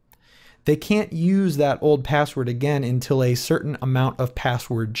password, they can't use that old password again until a certain amount of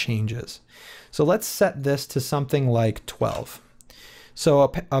password changes. So let's set this to something like 12.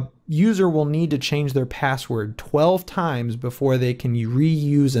 So a user will need to change their password 12 times before they can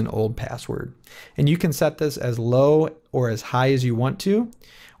reuse an old password. And you can set this as low or as high as you want to,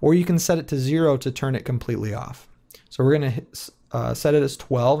 or you can set it to 0 to turn it completely off. So we're going to set it as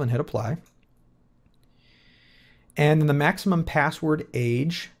 12 and hit apply. And then the maximum password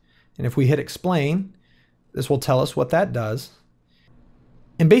age, and if we hit explain, this will tell us what that does.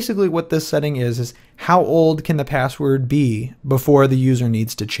 And basically what this setting is how old can the password be before the user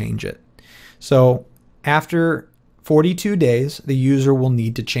needs to change it. So after 42 days, the user will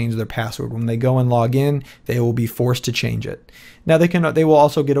need to change their password. When they go and log in, they will be forced to change it. Now they will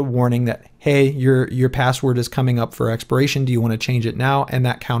also get a warning that, hey, your password is coming up for expiration. Do you want to change it now? And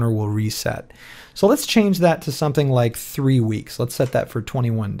that counter will reset. So let's change that to something like 3 weeks. Let's set that for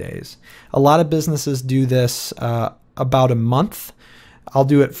 21 days. A lot of businesses do this about a month. I'll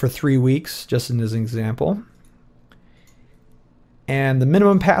do it for 3 weeks, just as an example. And the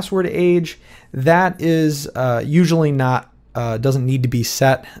minimum password age, that is usually not, doesn't need to be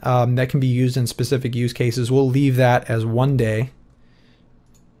set. That can be used in specific use cases. We'll leave that as 1 day.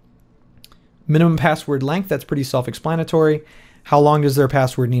 Minimum password length, that's pretty self-explanatory. How long does their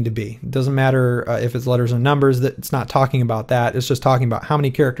password need to be? It doesn't matter if it's letters or numbers. That it's not talking about that. It's just talking about how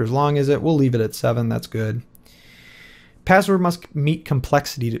many characters long is it. We'll leave it at 7. That's good. Password must meet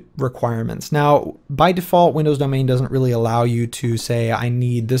complexity requirements. Now, by default, Windows Domain doesn't really allow you to say, I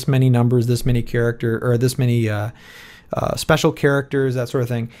need this many numbers, this many character, or this many special characters, that sort of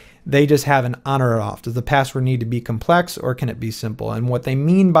thing. They just have an on or off. Does the password need to be complex, or can it be simple? And what they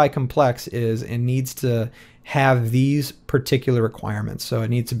mean by complex is it needs to have these particular requirements. So it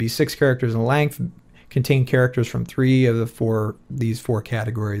needs to be 6 characters in length, contain characters from 3 of these four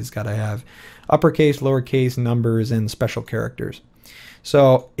categories. Got to have uppercase, lowercase, numbers, and special characters.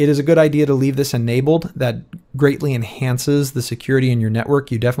 So it is a good idea to leave this enabled. That greatly enhances the security in your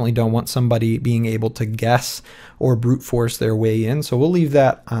network. You definitely don't want somebody being able to guess or brute force their way in. So we'll leave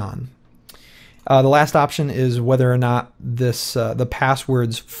that on. The last option is whether or not the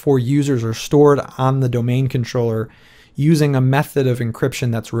passwords for users are stored on the domain controller using a method of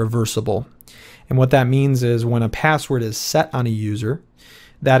encryption that's reversible. And what that means is when a password is set on a user,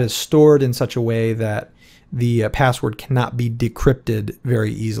 that is stored in such a way that the password cannot be decrypted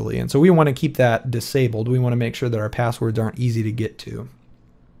very easily. And so we want to keep that disabled. We want to make sure that our passwords aren't easy to get to.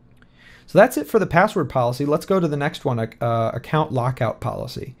 So that's it for the password policy. Let's go to the next one, account lockout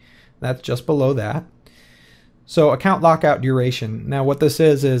policy. That's just below that. So account lockout duration. Now what this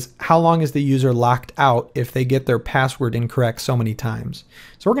is how long is the user locked out if they get their password incorrect so many times.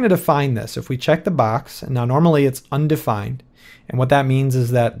 So we're going to define this. If we check the box, and now normally it's undefined, and what that means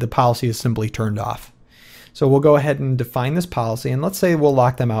is that the policy is simply turned off. So we'll go ahead and define this policy, and let's say we'll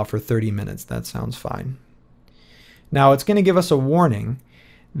lock them out for 30 minutes. That sounds fine. Now it's going to give us a warning.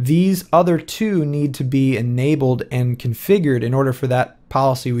 These other two need to be enabled and configured in order for that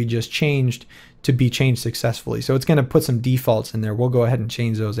policy we just changed to be changed successfully. So it's going to put some defaults in there. We'll go ahead and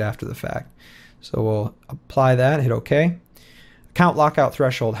change those after the fact. So we'll apply that, hit OK. Account lockout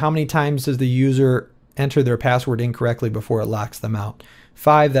threshold. How many times does the user enter their password incorrectly before it locks them out?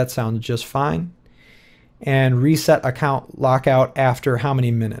 5, that sounds just fine. And reset account lockout after how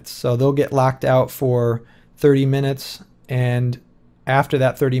many minutes? So they'll get locked out for 30 minutes, and after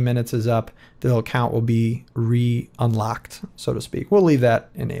that 30 minutes is up, the account will be re-unlocked, so to speak. We'll leave that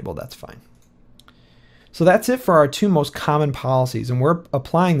enabled, that's fine. So that's it for our two most common policies, and we're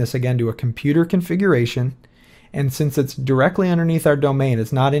applying this again to a computer configuration, and since it's directly underneath our domain,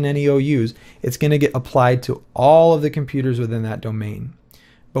 it's not in any OUs, it's going to get applied to all of the computers within that domain.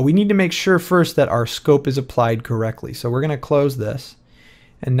 But we need to make sure first that our scope is applied correctly. So we're going to close this,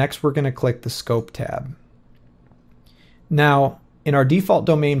 and next we're going to click the Scope tab. Now, in our default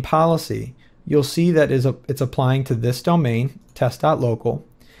domain policy, you'll see that it's applying to this domain, test.local,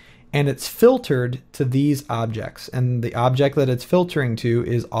 and it's filtered to these objects. And the object that it's filtering to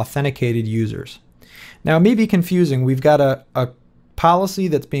is authenticated users. Now, it may be confusing. We've got a policy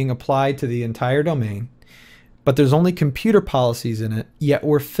that's being applied to the entire domain, but there's only computer policies in it, yet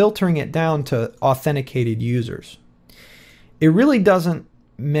we're filtering it down to authenticated users. It really doesn't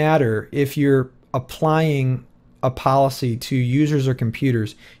matter if you're applying a policy to users or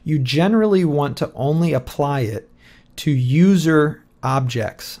computers. You generally want to only apply it to user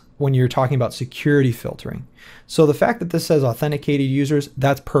objects when you're talking about security filtering. So the fact that this says authenticated users,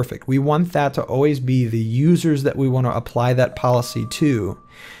 that's perfect. We want that to always be the users that we want to apply that policy to,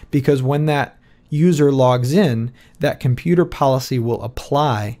 because when that user logs in, that computer policy will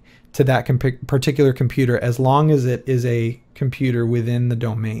apply to that particular computer as long as it is a computer within the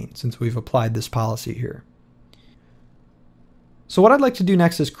domain, since we've applied this policy here. So what I'd like to do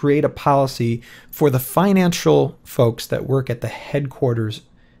next is create a policy for the financial folks that work at the headquarters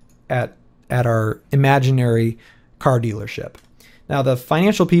at our imaginary car dealership. Now, the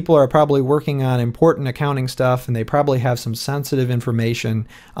financial people are probably working on important accounting stuff, and they probably have some sensitive information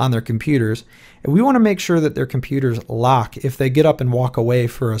on their computers. And we want to make sure that their computers lock if they get up and walk away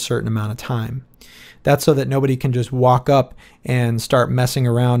for a certain amount of time. That's so that nobody can just walk up and start messing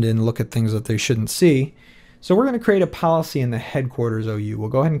around and look at things that they shouldn't see. So we're going to create a policy in the headquarters OU. We'll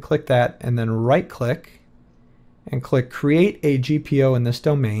go ahead and click that, and then right click and click Create a GPO in this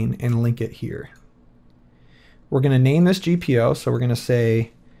domain and link it here. We're going to name this GPO, so we're going to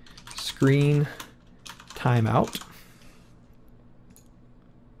say Screen Timeout.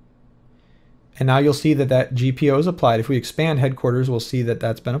 And now you'll see that that GPO is applied. If we expand headquarters, we'll see that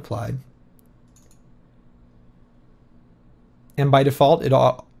that's been applied. And by default, it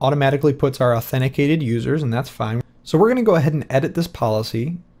automatically puts our authenticated users, and that's fine. So we're going to go ahead and edit this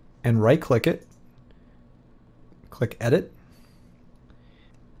policy and right click it. Click Edit.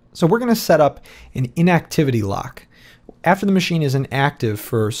 So we're going to set up an inactivity lock. After the machine is inactive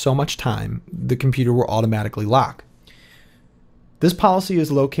for so much time, the computer will automatically lock. This policy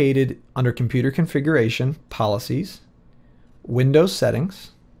is located under Computer Configuration, Policies, Windows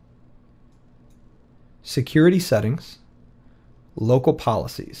Settings, Security Settings, Local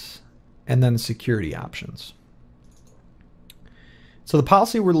Policies, and then Security Options. So the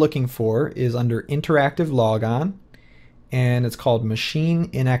policy we're looking for is under Interactive Logon, and it's called Machine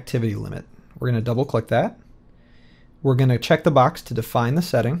Inactivity Limit. We're going to double click that. We're going to check the box to define the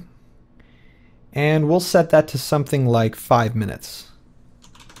setting, and we'll set that to something like 5 minutes.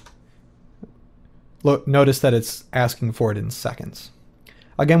 Look, notice that it's asking for it in seconds.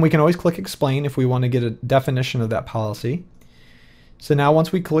 Again, we can always click Explain if we want to get a definition of that policy. So now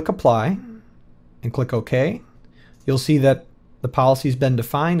once we click Apply and click OK, you'll see that the policy's been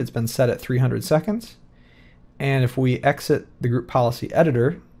defined. It's been set at 300 seconds. And if we exit the group policy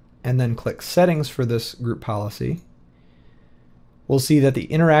editor and then click Settings for this group policy, we'll see that the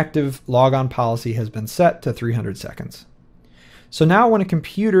interactive logon policy has been set to 300 seconds. So now when a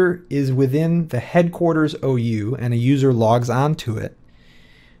computer is within the headquarters OU and a user logs onto it,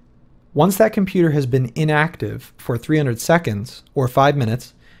 once that computer has been inactive for 300 seconds or 5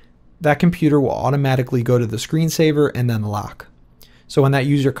 minutes, that computer will automatically go to the screensaver and then lock. So when that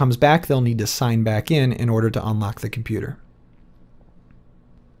user comes back, they'll need to sign back in order to unlock the computer.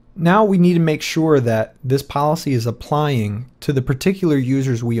 Now we need to make sure that this policy is applying to the particular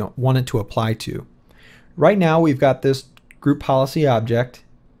users we want it to apply to. Right now we've got this group policy object,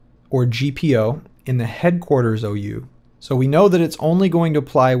 or GPO, in the headquarters OU. So we know that it's only going to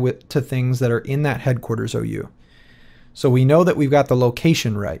apply to things that are in that headquarters OU. So we know that we've got the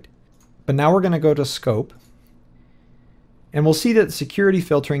location right. But now we're going to go to scope, and we'll see that security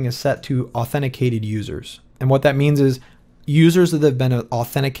filtering is set to authenticated users. And what that means is users that have been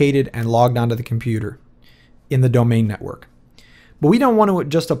authenticated and logged onto the computer in the domain network. But we don't want to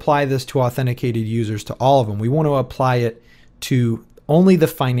just apply this to authenticated users to all of them. We want to apply it to only the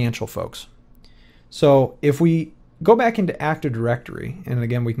financial folks. So if we go back into Active Directory, and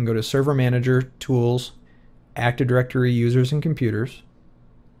again we can go to Server Manager, Tools, Active Directory Users and Computers.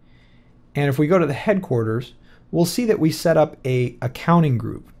 And if we go to the headquarters, we'll see that we set up a accounting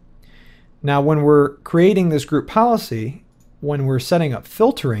group. Now when we're creating this group policy, when we're setting up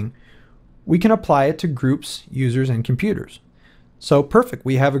filtering, we can apply it to groups, users, and computers. So perfect,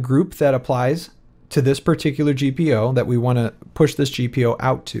 we have a group that applies to this particular GPO that we want to push this GPO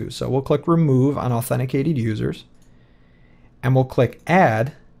out to. So we'll click Remove on Authenticated Users, and we'll click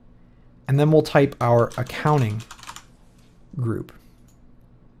Add, and then we'll type our accounting group.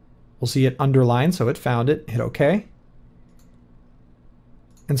 We'll see it underlined, so it found it. Hit OK.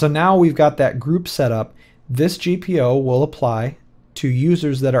 And so now we've got that group set up. This GPO will apply to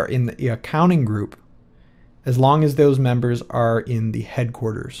users that are in the accounting group as long as those members are in the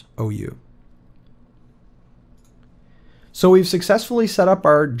headquarters OU. So we've successfully set up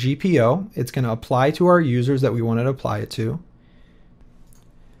our GPO. It's going to apply to our users that we want to apply it to.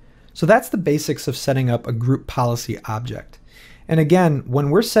 So that's the basics of setting up a group policy object. And again, when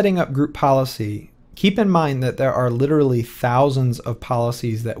we're setting up group policy, keep in mind that there are literally thousands of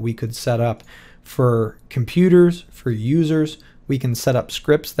policies that we could set up for computers, for users. We can set up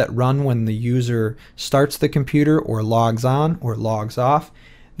scripts that run when the user starts the computer or logs on or logs off.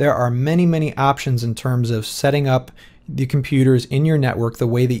 There are many, many options in terms of setting up the computers in your network the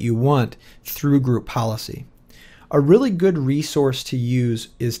way that you want through group policy. A really good resource to use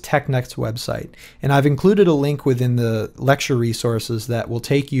is TechNet's website, and I've included a link within the lecture resources that will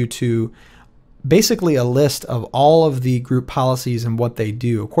take you to basically a list of all of the group policies and what they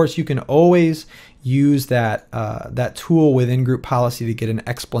do. Of course, you can always use that tool within group policy to get an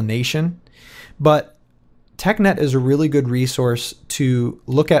explanation, but TechNet is a really good resource to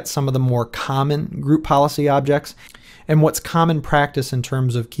look at some of the more common group policy objects and what's common practice in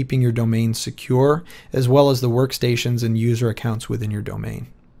terms of keeping your domain secure, as well as the workstations and user accounts within your domain.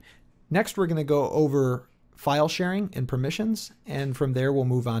 Next, we're going to go over file sharing and permissions, and from there we'll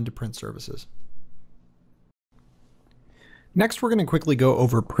move on to print services. Next, we're going to quickly go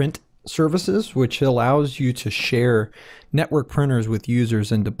over print services, which allows you to share network printers with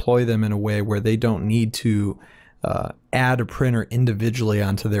users and deploy them in a way where they don't need to add a printer individually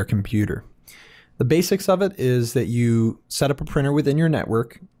onto their computer. The basics of it is that you set up a printer within your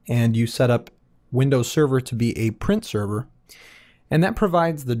network and you set up Windows Server to be a print server, and that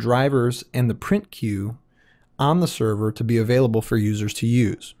provides the drivers and the print queue on the server to be available for users to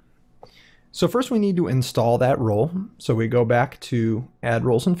use. So first we need to install that role. So we go back to Add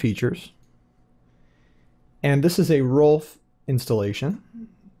Roles and Features, and this is a role installation.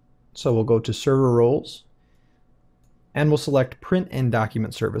 So we'll go to Server Roles and we'll select Print and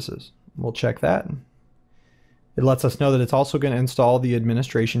Document Services. We'll check that. It lets us know that it's also going to install the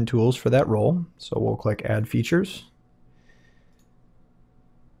administration tools for that role. So we'll click Add Features.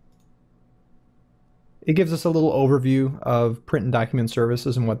 It gives us a little overview of print and document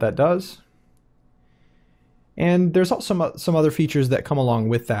services and what that does. And there's also some other features that come along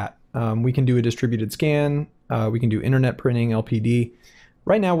with that. We can do a distributed scan. We can do internet printing, LPD.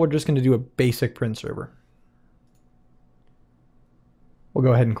 Right now, we're just going to do a basic print server. We'll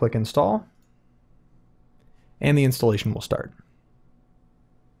go ahead and click Install, and the installation will start.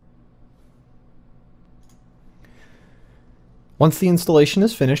 Once the installation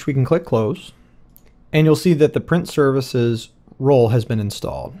is finished, we can click Close, and you'll see that the print services role has been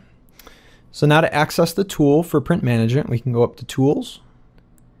installed. So now to access the tool for print management, we can go up to Tools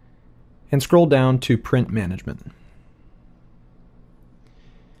and scroll down to Print Management.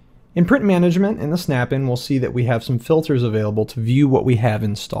 In Print Management, in the snap-in, we'll see that we have some filters available to view what we have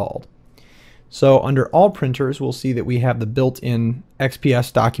installed. So under All Printers, we'll see that we have the built-in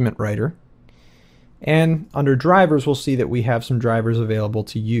XPS document writer. And under Drivers, we'll see that we have some drivers available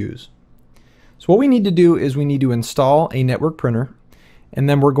to use. So what we need to do is we need to install a network printer, and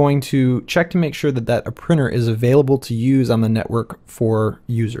then we're going to check to make sure that a printer is available to use on the network for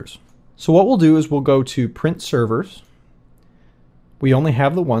users. So what we'll do is we'll go to Print Servers. We only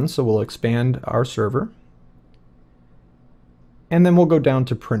have the one, so we'll expand our server. And then we'll go down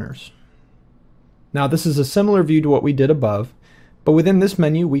to printers. Now this is a similar view to what we did above, but within this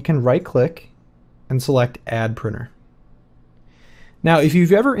menu we can right-click and select Add Printer. Now if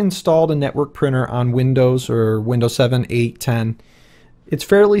you've ever installed a network printer on Windows or Windows 7, 8, 10, it's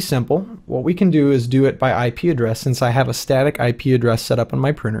fairly simple. What we can do is do it by IP address, since I have a static IP address set up on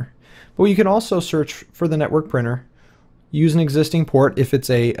my printer. But you can also search for the network printer, use an existing port if it's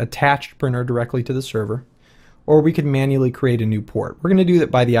a attached printer directly to the server, or we could manually create a new port. We're going to do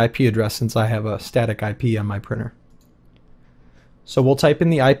that by the IP address since I have a static IP on my printer. So we'll type in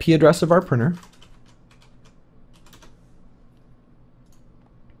the IP address of our printer.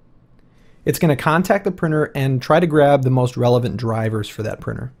 It's going to contact the printer and try to grab the most relevant drivers for that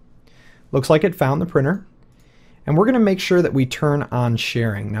printer. Looks like it found the printer. And we're going to make sure that we turn on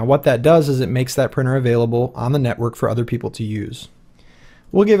sharing. Now what that does is it makes that printer available on the network for other people to use.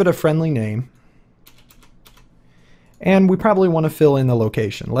 We'll give it a friendly name. And we probably want to fill in the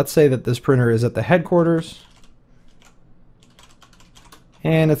location. Let's say that this printer is at the headquarters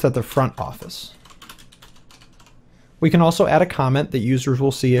and it's at the front office. We can also add a comment that users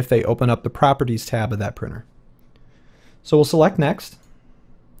will see if they open up the Properties tab of that printer. So we'll select Next.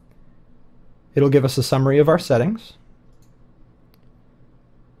 It'll give us a summary of our settings.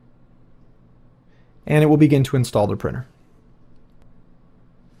 And it will begin to install the printer.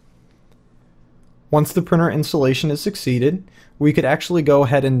 Once the printer installation has succeeded, we could actually go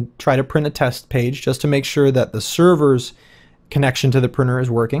ahead and try to print a test page just to make sure that the server's connection to the printer is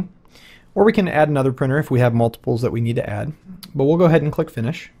working. Or we can add another printer if we have multiples that we need to add. But we'll go ahead and click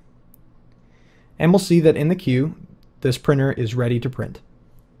Finish. And we'll see that in the queue, this printer is ready to print.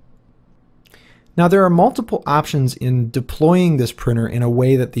 Now there are multiple options in deploying this printer in a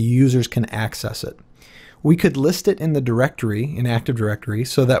way that the users can access it. We could list it in the directory, in Active Directory,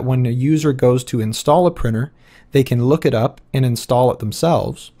 so that when a user goes to install a printer, they can look it up and install it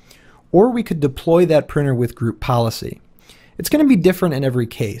themselves. Or we could deploy that printer with group policy. It's going to be different in every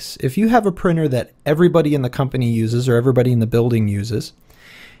case. If you have a printer that everybody in the company uses or everybody in the building uses,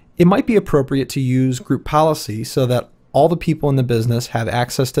 it might be appropriate to use group policy so that all the people in the business have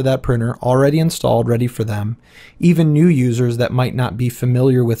access to that printer already installed, ready for them, even new users that might not be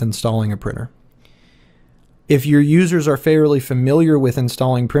familiar with installing a printer. If your users are fairly familiar with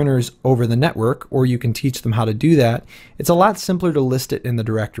installing printers over the network, or you can teach them how to do that, it's a lot simpler to list it in the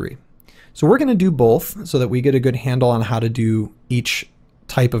directory. So we're going to do both so that we get a good handle on how to do each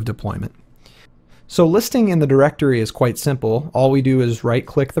type of deployment. So listing in the directory is quite simple. All we do is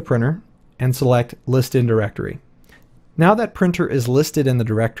right-click the printer and select List in Directory. Now that printer is listed in the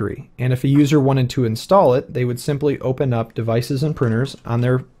directory, and if a user wanted to install it, they would simply open up Devices and Printers on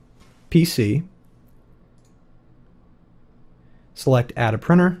their PC, select Add a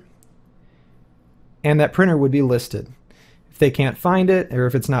Printer, and that printer would be listed. If they can't find it, or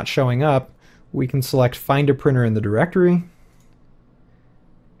if it's not showing up, we can select Find a Printer in the directory,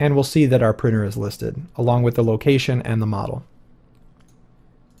 and we'll see that our printer is listed, along with the location and the model.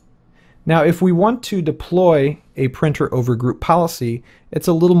 Now, if we want to deploy a printer over group policy, it's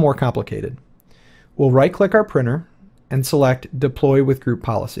a little more complicated. We'll right-click our printer and select Deploy with Group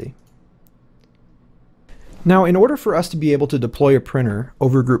Policy. Now, in order for us to be able to deploy a printer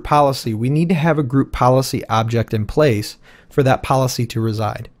over group policy, we need to have a group policy object in place for that policy to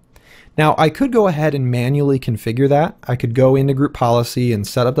reside. Now, I could go ahead and manually configure that. I could go into group policy and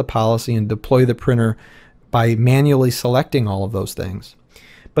set up the policy and deploy the printer by manually selecting all of those things.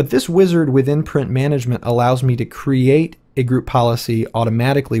 But this wizard within Print Management allows me to create a group policy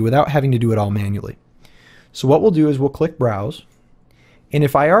automatically without having to do it all manually. So what we'll do is we'll click Browse. And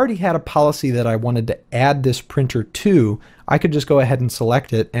if I already had a policy that I wanted to add this printer to, I could just go ahead and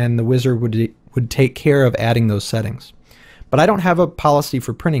select it and the wizard would take care of adding those settings. But I don't have a policy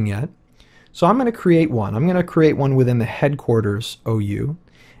for printing yet, so I'm going to create one. I'm going to create one within the headquarters OU,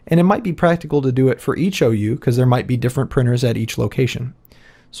 and it might be practical to do it for each OU because there might be different printers at each location.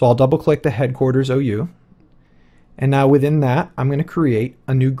 So I'll double click the headquarters OU, and now within that I'm going to create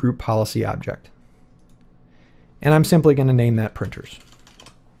a new group policy object. And I'm simply going to name that printers.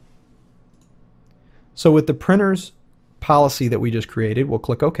 So with the printers policy that we just created, we'll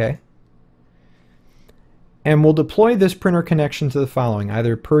click OK. And we'll deploy this printer connection to the following,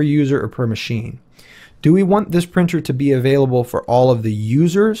 either per user or per machine. Do we want this printer to be available for all of the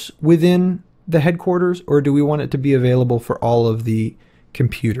users within the headquarters, or do we want it to be available for all of the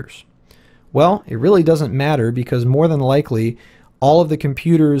computers? Well, it really doesn't matter, because more than likely all of the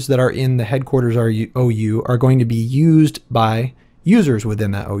computers that are in the headquarters OU are going to be used by users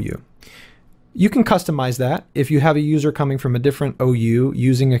within that OU. You can customize that. If you have a user coming from a different OU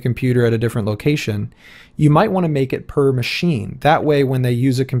using a computer at a different location, you might want to make it per machine. That way, when they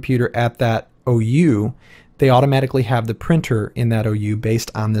use a computer at that OU, they automatically have the printer in that OU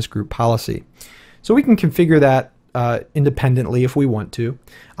based on this group policy. So we can configure that independently if we want to.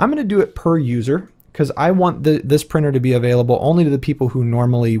 I'm going to do it per user because I want this printer to be available only to the people who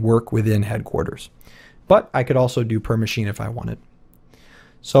normally work within headquarters. But I could also do per machine if I wanted.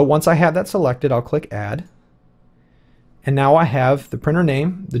 So once I have that selected, I'll click Add. And now I have the printer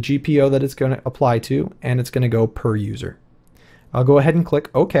name, the GPO that it's going to apply to, and it's going to go per user. I'll go ahead and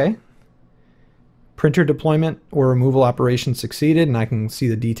click OK. Printer deployment or removal operation succeeded, and I can see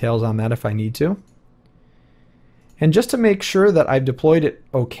the details on that if I need to. And just to make sure that I've deployed it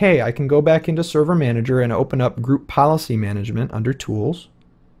okay, I can go back into Server Manager and open up Group Policy Management under Tools.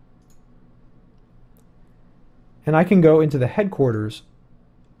 And I can go into the headquarters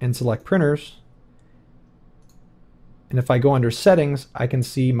and select printers. And if I go under settings, I can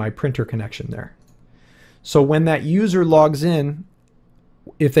see my printer connection there. So when that user logs in,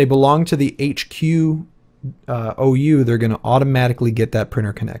 if they belong to the HQ OU, they're going to automatically get that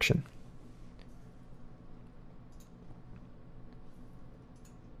printer connection.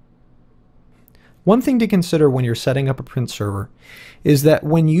 One thing to consider when you're setting up a print server is that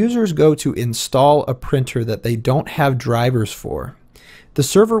when users go to install a printer that they don't have drivers for, the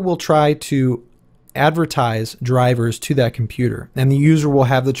server will try to advertise drivers to that computer, and the user will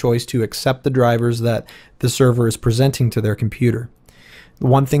have the choice to accept the drivers that the server is presenting to their computer. The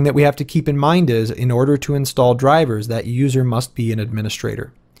one thing that we have to keep in mind is, in order to install drivers, that user must be an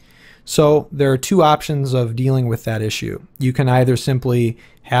administrator. So there are two options of dealing with that issue. You can either simply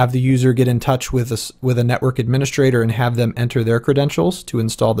have the user get in touch with a network administrator and have them enter their credentials to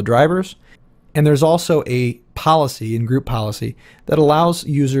install the drivers. And there's also a policy in group policy that allows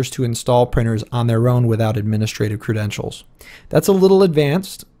users to install printers on their own without administrative credentials. That's a little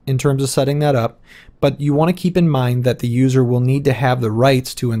advanced in terms of setting that up, but you want to keep in mind that the user will need to have the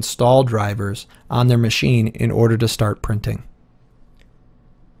rights to install drivers on their machine in order to start printing.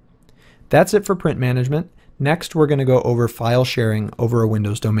 That's it for print management. Next, we're going to go over file sharing over a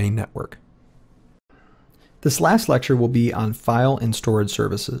Windows domain network. This last lecture will be on file and storage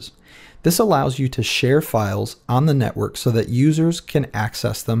services. This allows you to share files on the network so that users can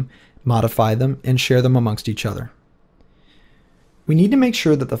access them, modify them, and share them amongst each other. We need to make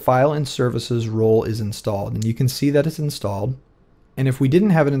sure that the file and services role is installed, and you can see that it's installed. And if we didn't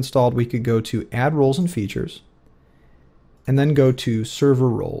have it installed, we could go to Add Roles and Features, and then go to Server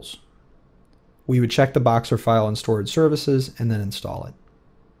Roles. We would check the box for file and storage services and then install it.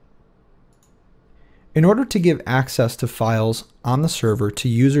 In order to give access to files on the server to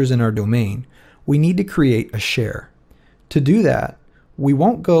users in our domain, we need to create a share. To do that, we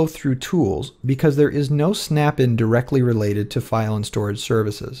won't go through tools because there is no snap-in directly related to file and storage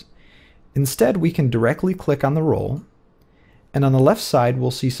services. Instead, we can directly click on the role, and on the left side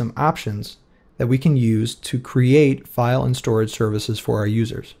we'll see some options that we can use to create file and storage services for our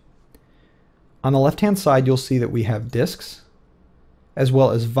users. On the left-hand side, you'll see that we have disks as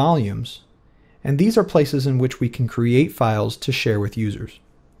well as volumes, and these are places in which we can create files to share with users.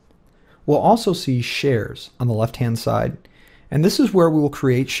 We'll also see shares on the left-hand side, and this is where we will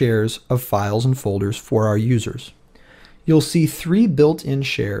create shares of files and folders for our users. You'll see 3 built-in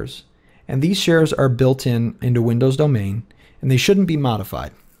shares, and these shares are built into Windows Domain, and they shouldn't be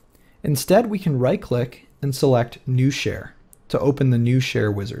modified. Instead, we can right-click and select New Share to open the New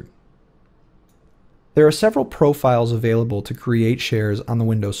Share wizard. There are several profiles available to create shares on the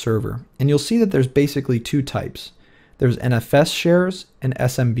Windows server, and you'll see that there's basically 2 types. There's NFS shares and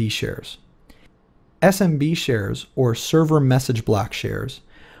SMB shares. SMB shares, or server message block shares,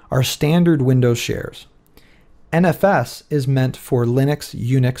 are standard Windows shares. NFS is meant for Linux,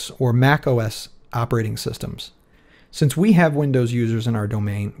 Unix, or Mac OS operating systems. Since we have Windows users in our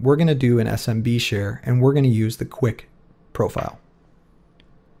domain, we're going to do an SMB share, and we're going to use the Quick profile.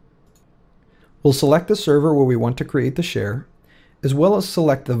 We'll select the server where we want to create the share, as well as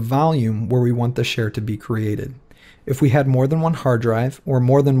select the volume where we want the share to be created. If we had more than one hard drive or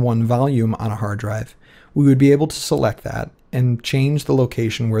more than one volume on a hard drive, we would be able to select that and change the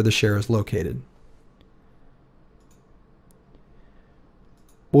location where the share is located.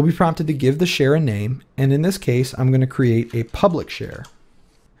 We'll be prompted to give the share a name, and in this case, I'm going to create a public share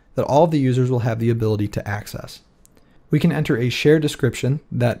that all of the users will have the ability to access. We can enter a share description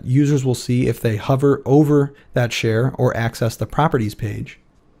that users will see if they hover over that share or access the properties page.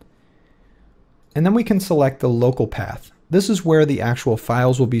 And then we can select the local path. This is where the actual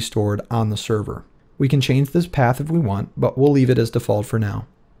files will be stored on the server. We can change this path if we want, but we'll leave it as default for now.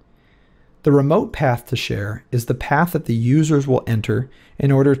 The remote path to share is the path that the users will enter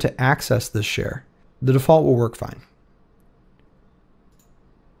in order to access this share. The default will work fine.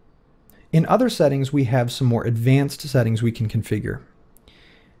 In other settings, we have some more advanced settings we can configure.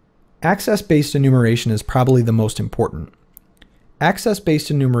 Access-based enumeration is probably the most important. Access-based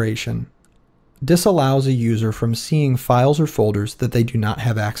enumeration disallows a user from seeing files or folders that they do not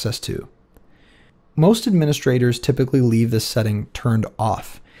have access to. Most administrators typically leave this setting turned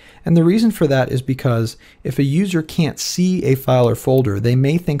off. And the reason for that is because if a user can't see a file or folder, they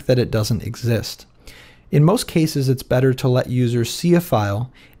may think that it doesn't exist. In most cases, it's better to let users see a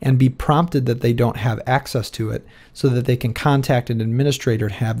file and be prompted that they don't have access to it so that they can contact an administrator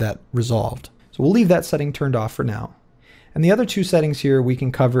to have that resolved. So we'll leave that setting turned off for now. And the other two settings here we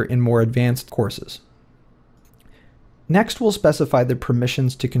can cover in more advanced courses. Next, we'll specify the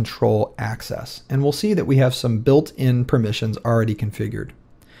permissions to control access, and we'll see that we have some built-in permissions already configured.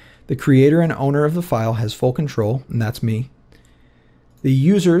 The creator and owner of the file has full control, and that's me. The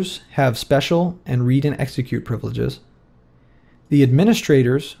users have special and read and execute privileges. The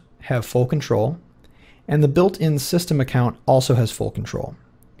administrators have full control, and the built-in system account also has full control.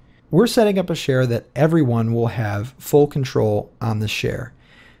 We're setting up a share that everyone will have full control on the share.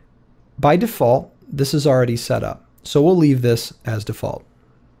 By default, this is already set up, so we'll leave this as default.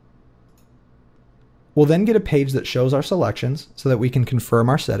 We'll then get a page that shows our selections so that we can confirm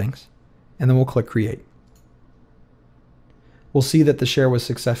our settings, and then we'll click Create. We'll see that the share was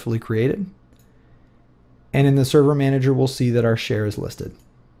successfully created, and in the Server Manager we'll see that our share is listed.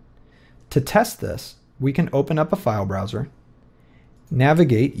 To test this, we can open up a file browser,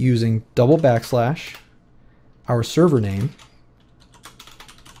 navigate using // our server name,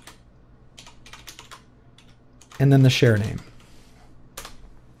 and then the share name.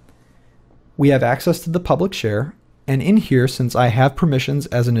 We have access to the public share, and in here, since I have permissions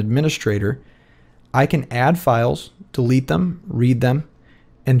as an administrator, I can add files, delete them, read them,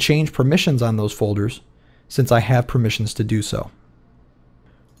 and change permissions on those folders since I have permissions to do so.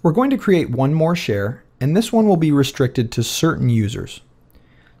 We're going to create one more share, and this one will be restricted to certain users.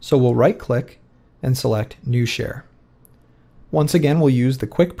 So we'll right-click and select New Share. Once again, we'll use the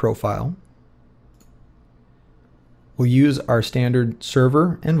quick profile. We'll use our standard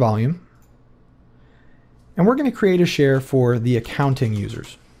server and volume. And we're going to create a share for the accounting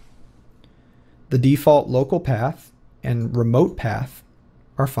users. The default local path and remote path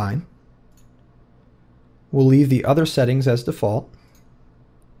are fine. We'll leave the other settings as default.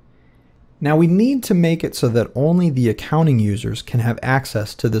 Now we need to make it so that only the accounting users can have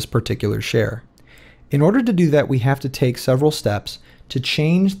access to this particular share. In order to do that, we have to take several steps to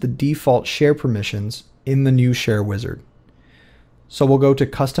change the default share permissions in the new share wizard. So we'll go to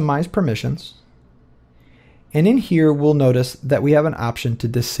Customize Permissions. And in here, we'll notice that we have an option to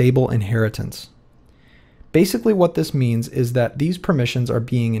disable inheritance. Basically what this means is that these permissions are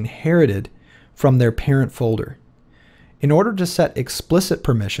being inherited from their parent folder. In order to set explicit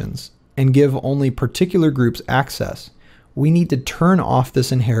permissions and give only particular groups access, we need to turn off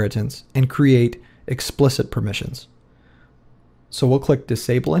this inheritance and create explicit permissions. So we'll click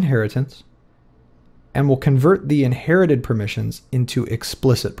Disable Inheritance, and we'll convert the inherited permissions into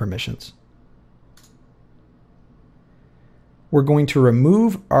explicit permissions. We're going to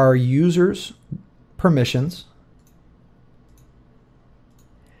remove our users' permissions,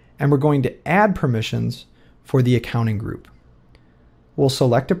 and we're going to add permissions for the accounting group. We'll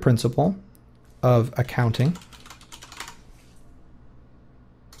select a principal of accounting.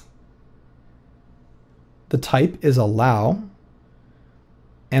 The type is allow,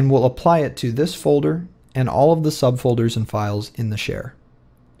 and we'll apply it to this folder and all of the subfolders and files in the share.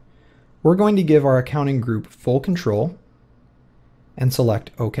 We're going to give our accounting group full control and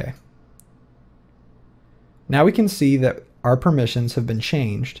select OK. Now we can see that our permissions have been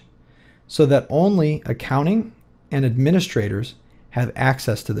changed so that only accounting and administrators have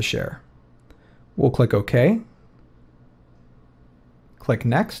access to the share. We'll click OK, click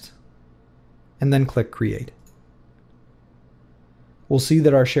Next, and then click Create. We'll see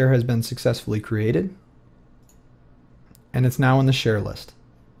that our share has been successfully created, and it's now in the share list.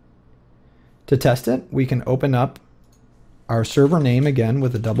 To test it, we can open up our server name again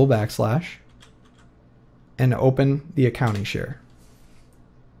with a / and open the accounting share.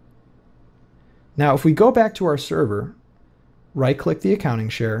 Now if we go back to our server, right-click the accounting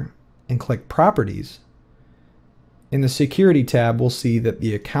share and click Properties, in the Security tab we'll see that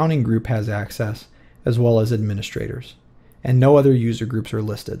the accounting group has access as well as administrators, and no other user groups are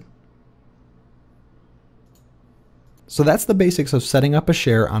listed. So that's the basics of setting up a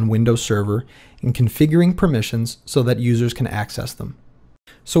share on Windows Server and configuring permissions so that users can access them.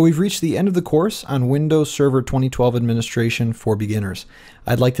 So we've reached the end of the course on Windows Server 2012 Administration for Beginners.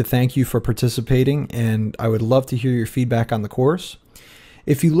 I'd like to thank you for participating, and I would love to hear your feedback on the course.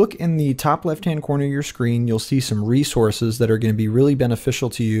 If you look in the top left-hand corner of your screen, you'll see some resources that are going to be really beneficial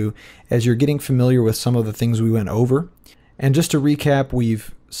to you as you're getting familiar with some of the things we went over. And just to recap,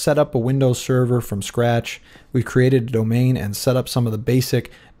 we've set up a Windows server from scratch. We've created a domain and set up some of the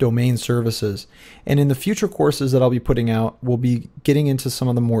basic domain services. And in the future courses that I'll be putting out, we'll be getting into some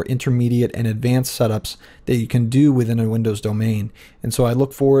of the more intermediate and advanced setups that you can do within a Windows domain. And so I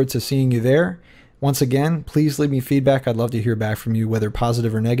look forward to seeing you there. Once again, please leave me feedback. I'd love to hear back from you, whether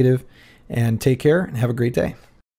positive or negative. And take care and have a great day.